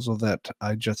proposal that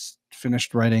I just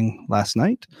finished writing last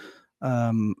night.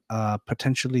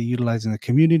 Potentially utilizing the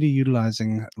community,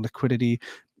 utilizing liquidity,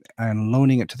 and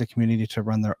loaning it to the community to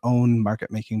run their own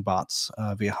market making bots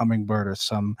via Hummingbird or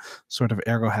some sort of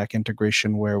Ergo hack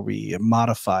integration where we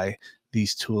modify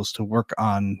these tools to work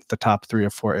on the top 3 or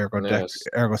 4 Yes.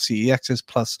 Ergo CEXs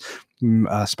plus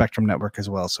Spectrum Network as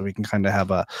well. So we can kind of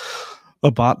have a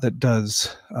bot that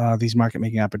does these market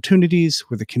making opportunities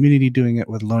with the community doing it,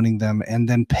 with loaning them, and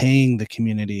then paying the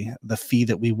community the fee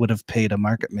that we would have paid a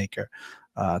market maker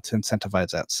to incentivize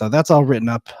that. So that's all written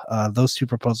up. Those 2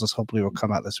 proposals hopefully will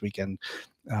come out this weekend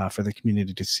for the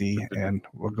community to see, and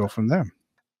we'll go from there.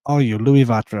 All you, Louis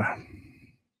Vatra.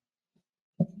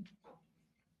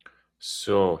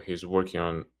 So he's working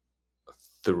on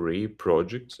 3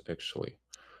 projects actually.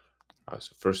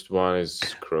 So first one is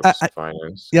Crux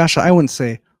Finance. Yasha, I wouldn't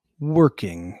say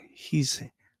working.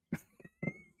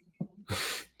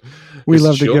 We Is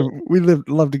love to Joe?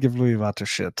 love to give Louis Vatra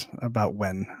shit about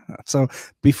when. So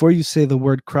before you say the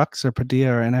word crux or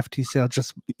Padilla or NFT sale,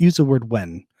 just use the word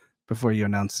when before you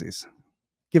announce these.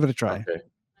 Give it a try.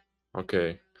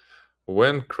 Okay.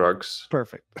 When Crux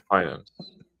Perfect. Finance.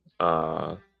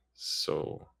 Uh,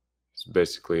 so it's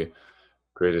basically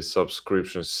created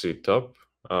subscription setup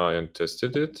and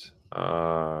tested it.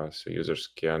 So users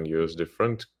can use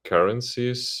different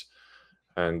currencies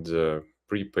and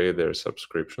prepay their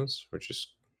subscriptions, which is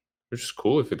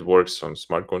cool if it works on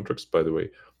smart contracts, by the way.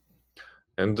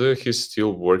 And he's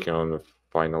still working on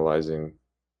finalizing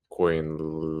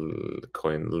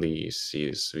Coinly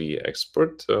CSV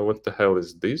export. What the hell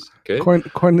is this? Okay.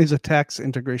 Coinly's a tax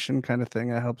integration kind of thing.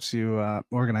 It helps you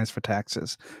organize for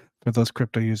taxes for those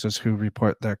crypto users who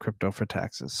report their crypto for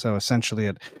taxes. So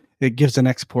essentially, it gives an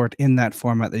export in that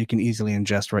format that you can easily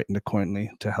ingest right into Coinly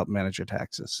to help manage your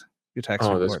taxes, your tax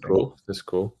Oh, that's reporting. cool. That's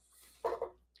cool.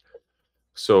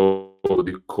 So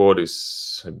the code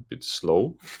is a bit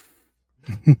slow,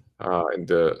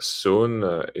 and soon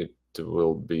it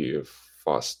will be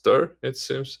faster, it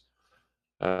seems.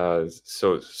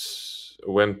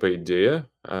 When Payday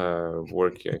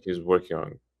he's working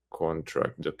on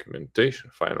contract documentation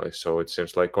finally. So it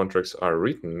seems like contracts are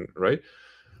written, right?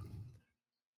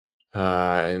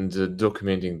 and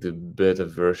documenting the beta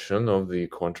version of the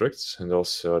contracts, and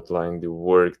also outlining the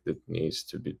work that needs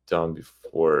to be done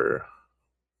before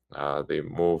they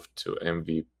move to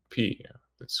MVP.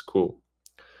 That's cool.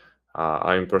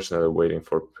 I'm personally waiting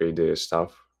for payday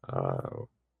stuff.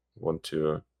 Want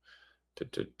to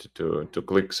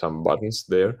click some buttons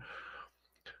there.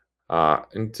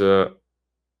 And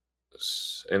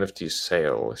NFT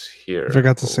sale is I here.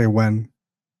 forgot to say when.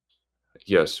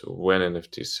 Yes, when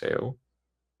NFT sale,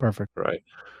 Perfect. right?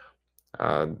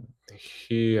 Uh,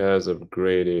 he has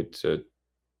upgraded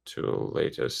to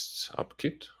latest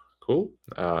upkit. Cool.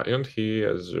 And he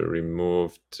has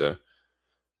removed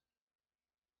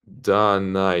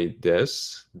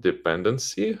Danides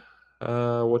dependency,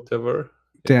 whatever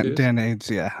it is. Dan AIDS,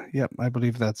 yeah. Yep. I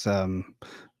believe that's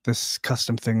this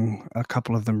custom thing a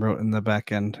couple of them wrote in the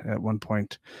back end at one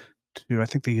point too. I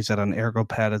think they use that on Ergo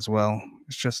pad as well.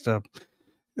 It's just a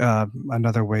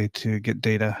another way to get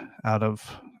data out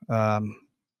of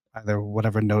either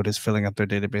whatever node is filling up their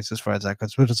database as far as that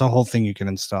goes. But it's a whole thing you can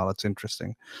install. It's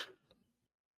interesting.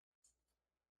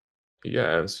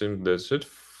 Yeah, and since that's it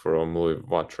from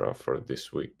Livatra for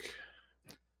this week.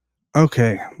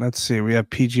 Okay, let's see. We have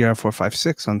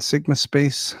PGR456 on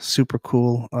Sigmaspace. Super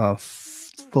cool.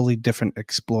 Fully different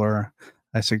Explorer.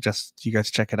 I suggest you guys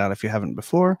check it out if you haven't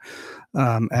before.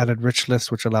 Added rich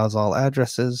list, which allows all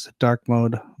addresses, dark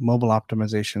mode, mobile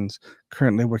optimizations.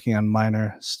 Currently working on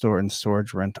minor store and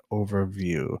storage rent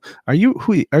overview. Are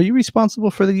you responsible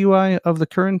for the UI of the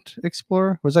current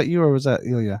Explorer? Was that you or was that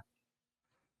Ilya?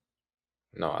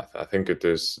 No, I think it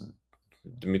is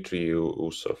Dmitry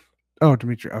Usov. Oh,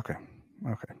 Dimitri. Okay,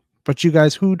 okay. But you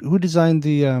guys, who designed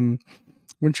the?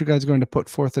 Weren't you guys going to put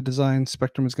forth a design?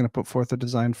 Spectrum is going to put forth a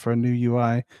design for a new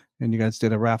UI, and you guys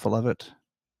did a raffle of it.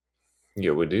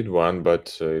 Yeah, we did one,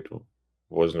 but it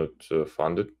was not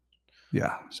funded,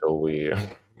 Yeah. so we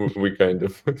we kind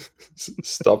of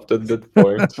stopped at that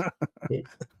point.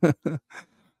 All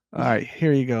right,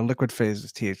 here you go. Liquid phase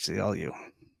is THC, all you.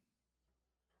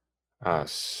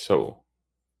 So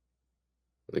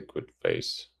liquid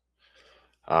phase.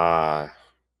 Uh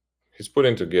he's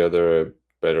putting together a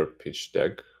better pitch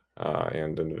deck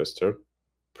and investor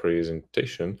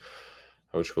presentation,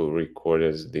 which will record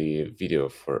as the video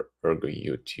for Ergo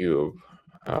YouTube.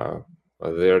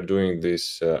 They are doing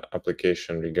this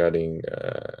application regarding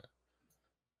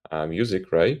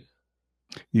music, right?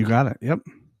 You got it. Yep.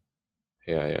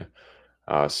 Yeah,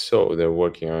 yeah. So they're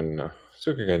working on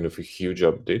so kind of a huge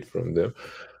update from them.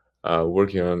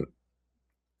 Working on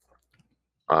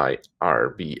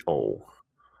IRBO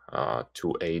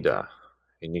to ADA,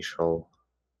 initial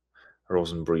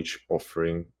Rosen bridge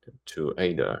offering to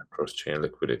ADA cross-chain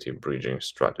liquidity bridging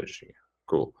strategy.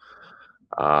 Cool.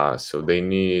 So they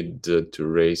need to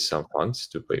raise some funds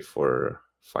to pay for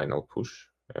final push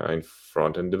in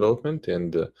front-end development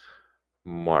and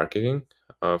marketing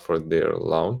for their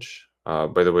launch.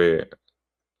 By the way,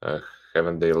 uh,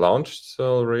 haven't they launched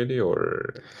already,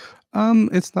 or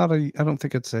It's not a. I don't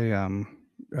think it's a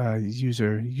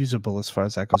usable as far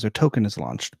as that goes. Their token is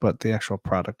launched, but the actual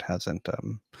product hasn't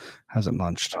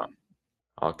launched.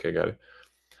 okay, got it.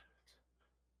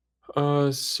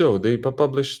 So they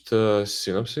published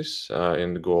synopsis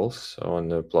and goals on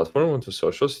the platform onto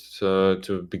socials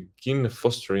to begin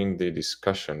fostering the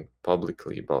discussion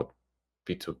publicly about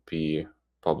P2P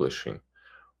publishing.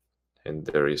 And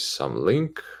there is some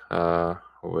link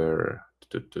where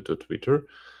to Twitter.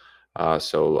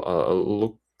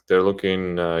 Look, they're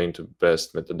looking into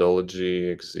best methodology,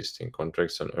 existing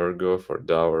contracts on Ergo for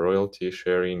DAO royalty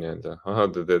sharing, and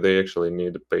they actually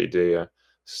need payday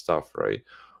stuff, right?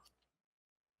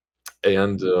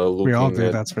 And We all looking do,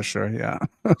 at that's for sure. Yeah.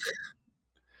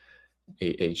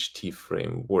 AHT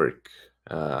framework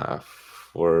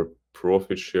for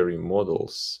profit sharing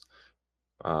models,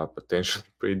 potential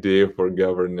payday for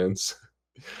governance.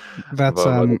 That's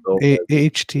But it all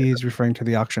AHT is referring to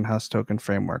the auction house token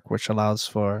framework, which allows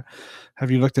for.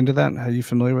 Have you looked into that? Are you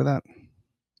familiar with that?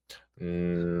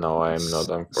 No, I'm not,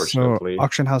 So unfortunately.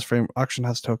 auction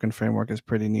house token framework is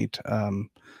pretty neat.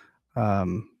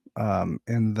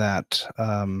 In that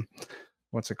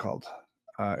what's it called?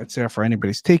 It's there for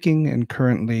anybody's taking, and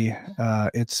currently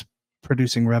it's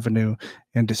producing revenue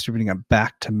and distributing it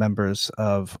back to members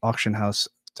of auction house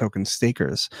token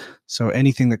stakers. So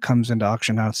anything that comes into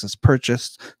auction house is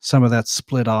purchased. Some of that's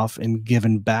split off and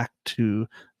given back to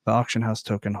the auction house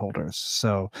token holders.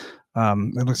 So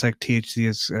it looks like THC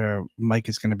is Mike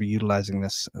is going to be utilizing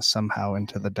this somehow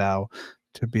into the DAO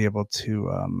to be able to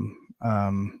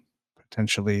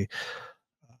potentially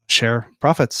share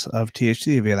profits of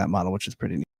THC via that model, which is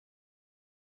pretty neat.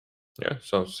 Yeah,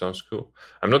 sounds cool.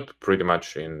 I'm not pretty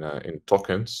much in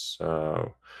tokens,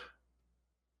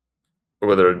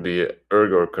 whether it be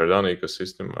Ergo or Cardano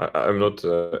ecosystem. I'm not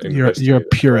investing You're a in it at all.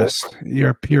 purist. You're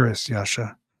a purist, Yasha.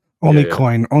 Yeah,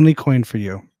 yeah. Only coin for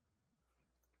you.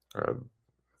 Uh,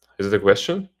 is it a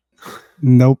question?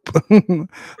 Nope.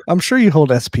 I'm sure you hold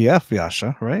SPF,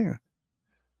 Yasha, right?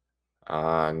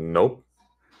 Nope.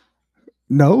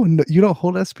 No, you don't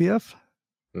hold SPF.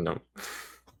 No.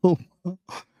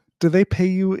 Do they pay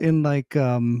you in like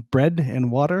bread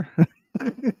and water?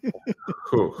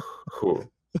 Who who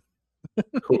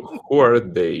who are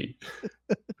they?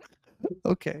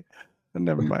 Okay,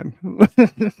 never mind.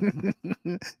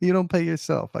 You don't pay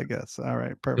yourself, I guess. All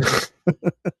right, perfect.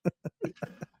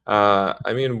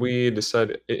 I mean, we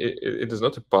decided it is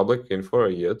not a public info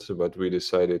yet, but we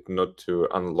decided not to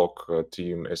unlock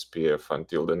Team SPF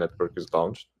until the network is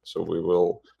launched. So we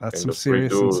will That's kind some of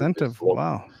serious redo this incentive.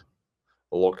 Wow.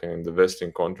 lock and the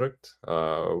vesting contract.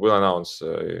 We'll announce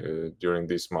during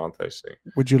this month, I think.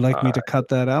 Would you like me Uh, to cut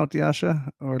that out,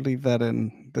 Yasha, or leave that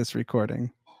in this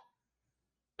recording?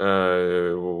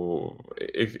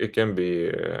 it can be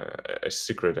a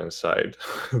secret inside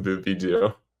the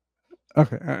video.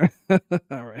 Okay. All right.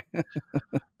 All right.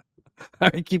 All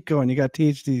right. Keep going. You got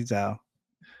THDs out.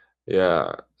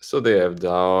 Yeah, so they have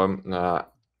DAO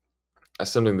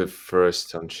assembling the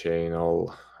first on-chain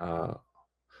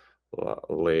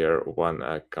layer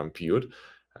one compute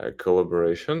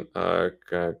collaboration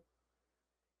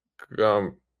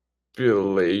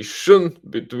compilation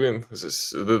between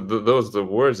those the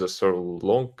words are so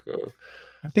long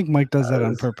I think Mike does that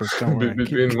on purpose. Don't worry.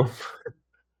 between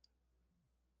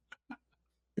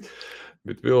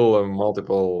between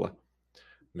multiple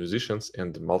musicians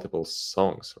and multiple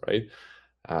songs, right?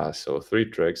 So 3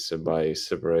 tracks by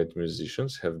separate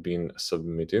musicians have been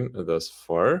submitted thus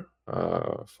far.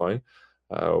 Fine.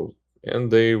 Uh, and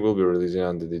they will be releasing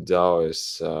under the DAO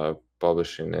as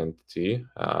publishing entity.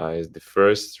 Is the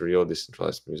first real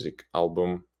decentralized music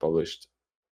album published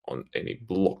on any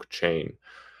blockchain.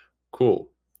 Cool.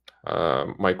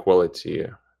 My quality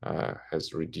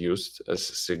has reduced as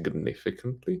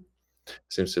significantly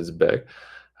since it's back.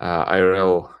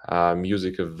 IRL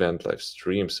music event live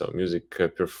stream. So music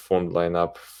performed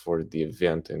lineup for the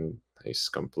event and is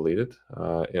completed,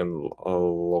 and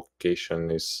location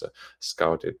is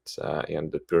scouted,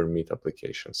 and the permit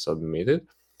application submitted.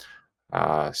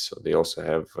 So they also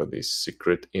have this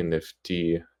secret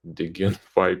NFT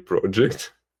DiggingFi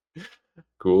project.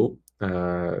 Cool.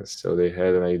 So they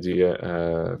had an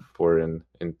idea for an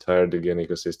entire Digging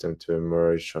ecosystem to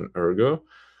emerge on Ergo,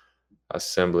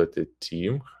 assembled a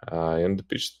team, and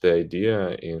pitched the idea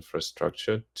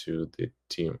infrastructure to the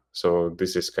team. So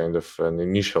this is kind of an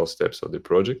initial steps of the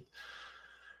project.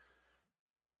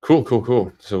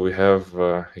 Cool. So we have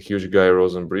a huge guy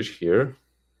Rosen Bridge here.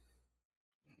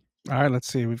 All right, let's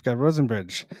see. We've got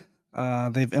Rosenbridge.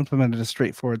 They've implemented a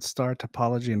straightforward star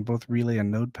topology in both relay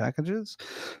and node packages,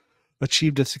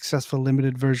 achieved a successful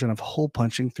limited version of hole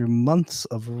punching through months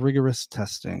of rigorous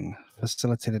testing,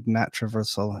 facilitated NAT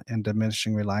traversal, and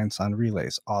diminishing reliance on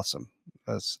relays. Awesome.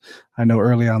 As I know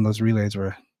early on, those relays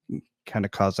were kind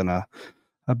of causing a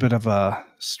bit of a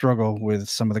struggle with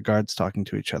some of the guards talking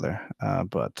to each other,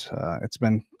 but it's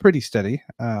been pretty steady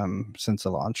since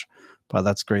the launch. But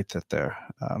that's great that they're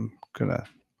going to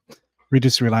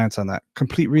reduce reliance on that.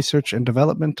 Complete research and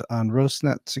development on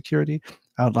RoseNet security,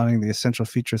 outlining the essential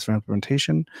features for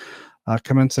implementation.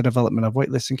 Commence the development of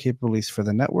whitelisting capabilities for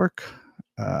the network.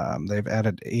 They've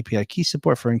added API key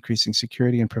support for increasing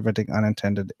security and preventing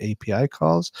unintended API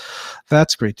calls.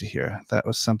 That's great to hear. That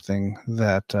was something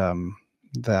that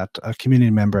that a community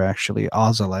member, actually,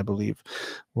 Ozil, I believe,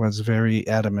 was very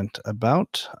adamant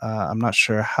about. I'm not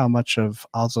sure how much of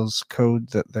Ozil's code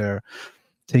that they're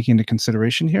taking into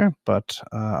consideration here, but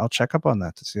I'll check up on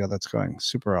that to see how that's going.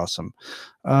 Super awesome.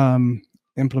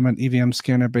 Implement EVM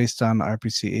scanner based on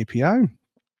RPC API.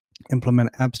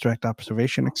 Implement abstract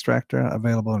observation extractor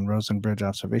available in Rosen Bridge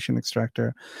observation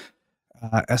extractor.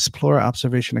 Explore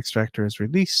observation extractor is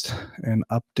released, and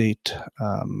update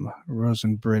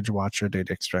Rosen Bridge Watcher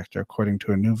data extractor according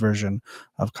to a new version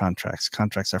of contracts.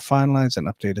 Contracts are finalized and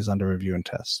update is under review and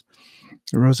test.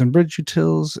 Rosen Bridge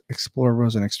Utils, Explore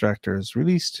Rosen Extractor is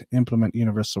released. Implement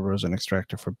Universal Rosen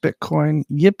Extractor for Bitcoin.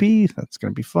 Yippee! That's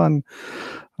going to be fun.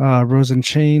 Rosen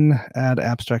Chain, add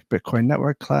Abstract Bitcoin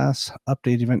Network class.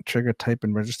 Update event trigger type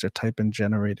and register type and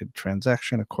generated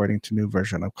transaction according to new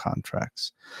version of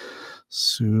contracts.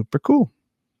 Super cool.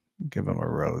 Give them a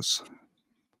rose.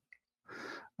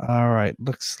 All right.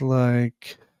 Looks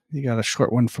like you got a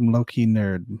short one from Loki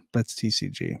Nerd. Let's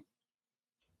TCG.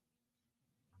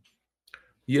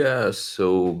 Yeah,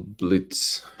 so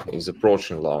Blitz is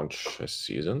approaching launch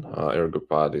season.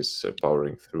 ErgoPod is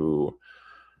powering through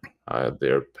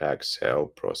their pack sale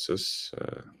process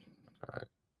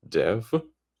dev,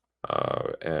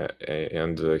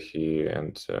 and he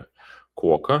and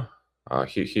Quokka.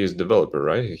 He is developer,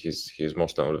 right? He's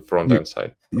mostly on the front You end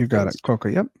side you of got things. it.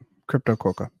 Coca. Yep. Crypto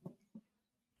Coca.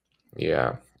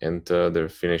 Yeah, and they're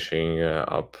finishing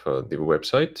up the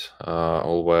website,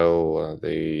 all while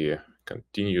they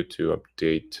continue to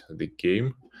update the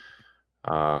game.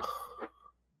 Uh,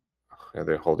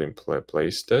 they're holding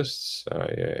place tests,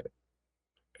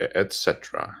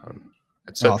 etc.,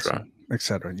 etc. Awesome.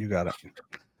 Etc. You got it.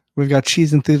 We've got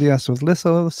Cheese Enthusiasts with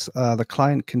Lithos, the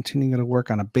client continuing to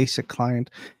work on a basic client.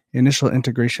 Initial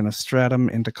integration of Stratum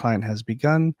into client has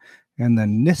begun. And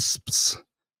then NISPs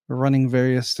running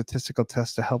various statistical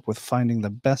tests to help with finding the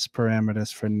best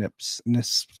parameters for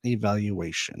NISP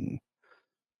evaluation.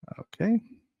 Okay.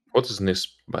 What is NISP,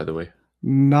 by the way?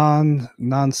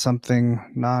 Something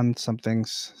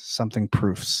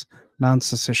proofs,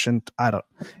 non-sufficient. I don't.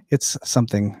 It's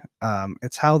something.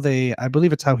 It's how they. I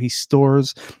believe it's how he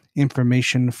stores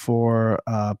information for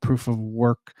proof of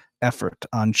work effort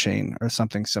on chain or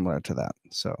something similar to that.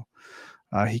 So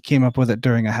he came up with it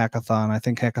during a hackathon. I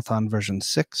think hackathon version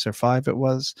 6 or 5 it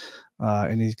was,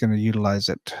 and he's going to utilize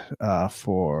it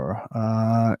for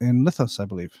in Lithos, I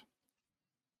believe.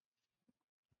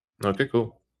 Okay,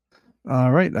 cool.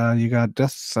 All right, you got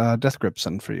Death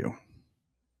Gripson for you.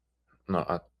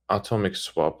 No, atomic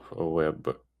swap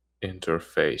web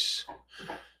interface.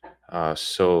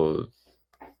 So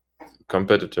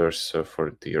competitors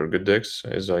for the Ergo DEX,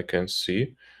 as I can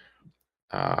see,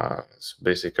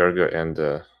 Basic Ergo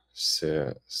and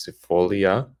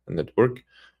Cefolia network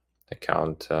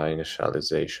account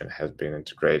initialization has been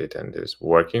integrated and is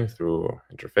working through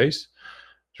interface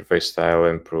style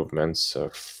improvements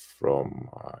from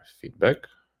feedback.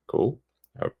 Cool.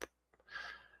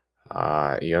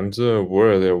 And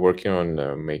where they're working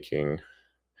on making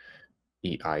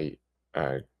EI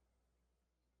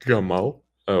Gamal,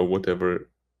 whatever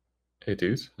it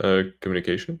is,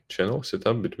 communication channel set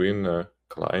up between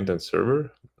client and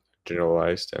server,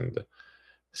 generalized and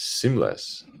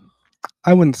seamless.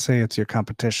 I wouldn't say it's your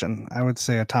competition. I would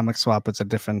say Atomic Swap is a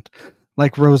different,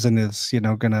 like Rosen is,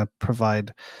 going to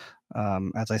provide,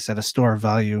 as I said, a store of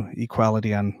value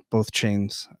equality on both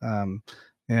chains.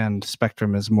 And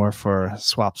Spectrum is more for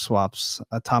swaps.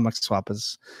 Atomic Swap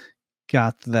has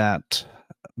got that,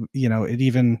 it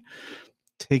even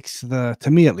takes to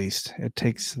me at least, it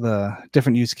takes the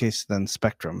different use case than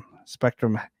Spectrum.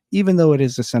 Spectrum, even though it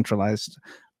is decentralized,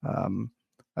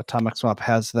 Atomic Swap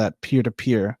has that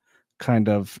peer-to-peer kind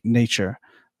of nature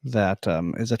that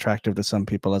is attractive to some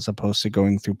people, as opposed to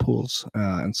going through pools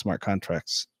and smart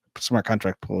contract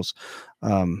pools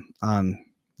on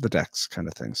the DEX kind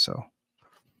of thing. So,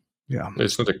 yeah.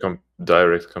 It's not a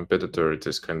direct competitor, it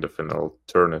is kind of an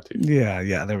alternative.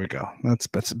 Yeah, there we go. That's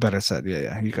better said.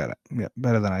 Yeah, you got it. Yeah,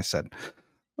 better than I said.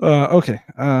 Okay.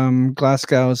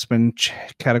 Glasgow's been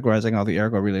categorizing all the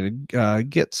Ergo related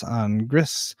gits on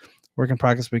GRIS. Work in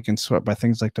progress, we can sort by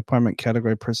things like department,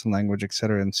 category, person, language,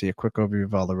 etc., and see a quick overview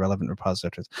of all the relevant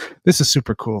repositories. This is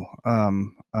super cool.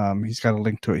 He's got a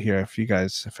link to it here.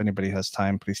 If anybody has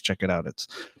time, please check it out.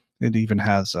 It even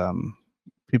has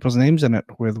people's names in it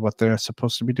with what they're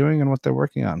supposed to be doing and what they're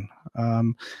working on.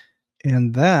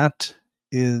 And that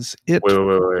is it. Wait.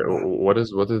 What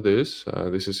is this?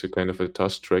 This is a kind of a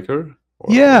task tracker?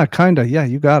 Or Yeah, what? kind of. Yeah,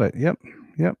 you got it. Yep.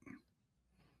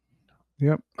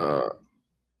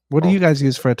 What do you guys Okay.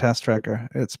 use for a task tracker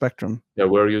at Spectrum? Yeah,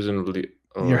 we're using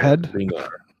Your head? linear.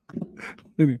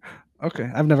 Okay,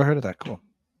 I've never heard of that. Cool.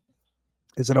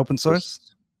 Is it open source?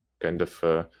 This kind of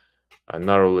a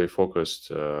narrowly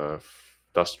focused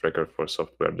task tracker for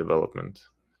software development.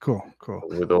 Cool.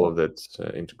 With all of that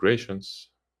integrations.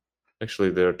 Actually,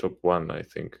 they're top one, I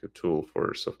think, tool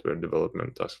for software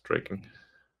development task tracking.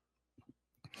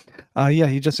 Yeah,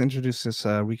 he just introduced this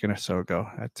a week or so ago.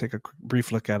 I take a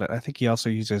brief look at it. I think he also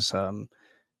uses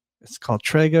it's called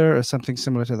Traeger or something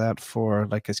similar to that for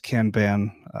like his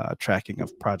Kanban tracking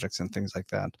of projects and things like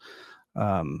that.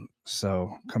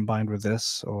 So combined with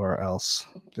this, or else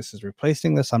this is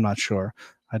replacing this, I'm not sure.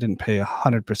 I didn't pay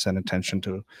 100% attention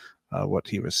to what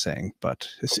he was saying, but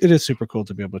it is super cool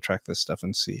to be able to track this stuff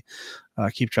and see,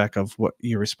 keep track of what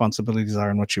your responsibilities are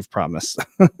and what you've promised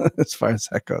as far as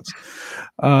that goes.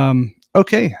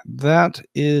 Okay, that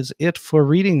is it for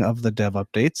reading of the dev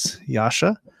updates.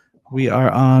 Yasha, we are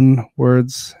on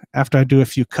words. After I do a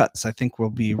few cuts, I think we'll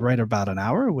be right about an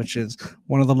hour, which is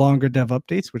one of the longer dev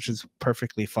updates, which is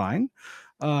perfectly fine.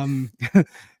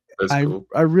 That's I cool.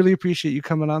 I really appreciate you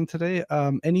coming on today.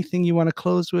 Anything you want to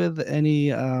close with?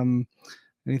 Anything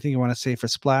you want to say for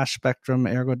Splash, Spectrum,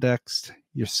 Ergo Dex,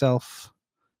 yourself,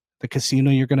 the casino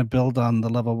you're going to build on the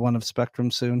level 1 of Spectrum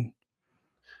soon?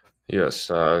 Yes,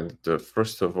 the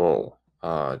first of all,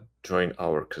 join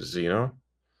our casino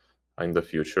in the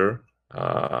future,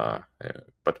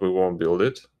 but we won't build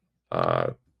it.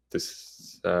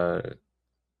 This,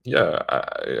 yeah,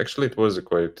 actually, it was a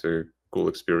quite a cool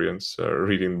experience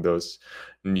reading those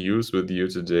news with you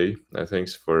today.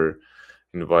 Thanks for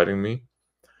inviting me.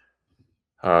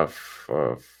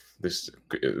 This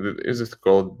is it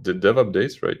called the dev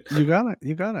updates, right? You got it.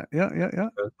 You got it. Yeah, yeah, yeah.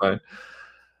 Fine.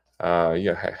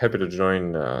 Yeah, happy to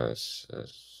join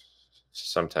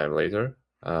sometime later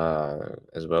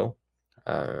as well.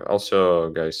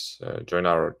 Also, guys, join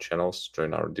our channels,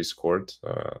 join our Discord,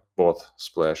 both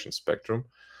Splash and Spectrum.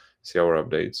 See our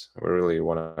updates. We really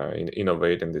want to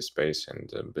innovate in this space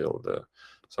and build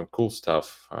some cool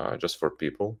stuff just for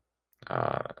people.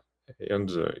 Uh,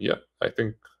 yeah, I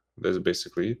think that's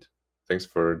basically it. Thanks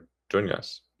for joining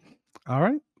us. All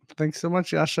right. Thanks so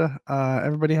much, Yasha.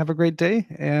 Everybody have a great day,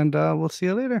 and we'll see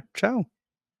you later. Ciao.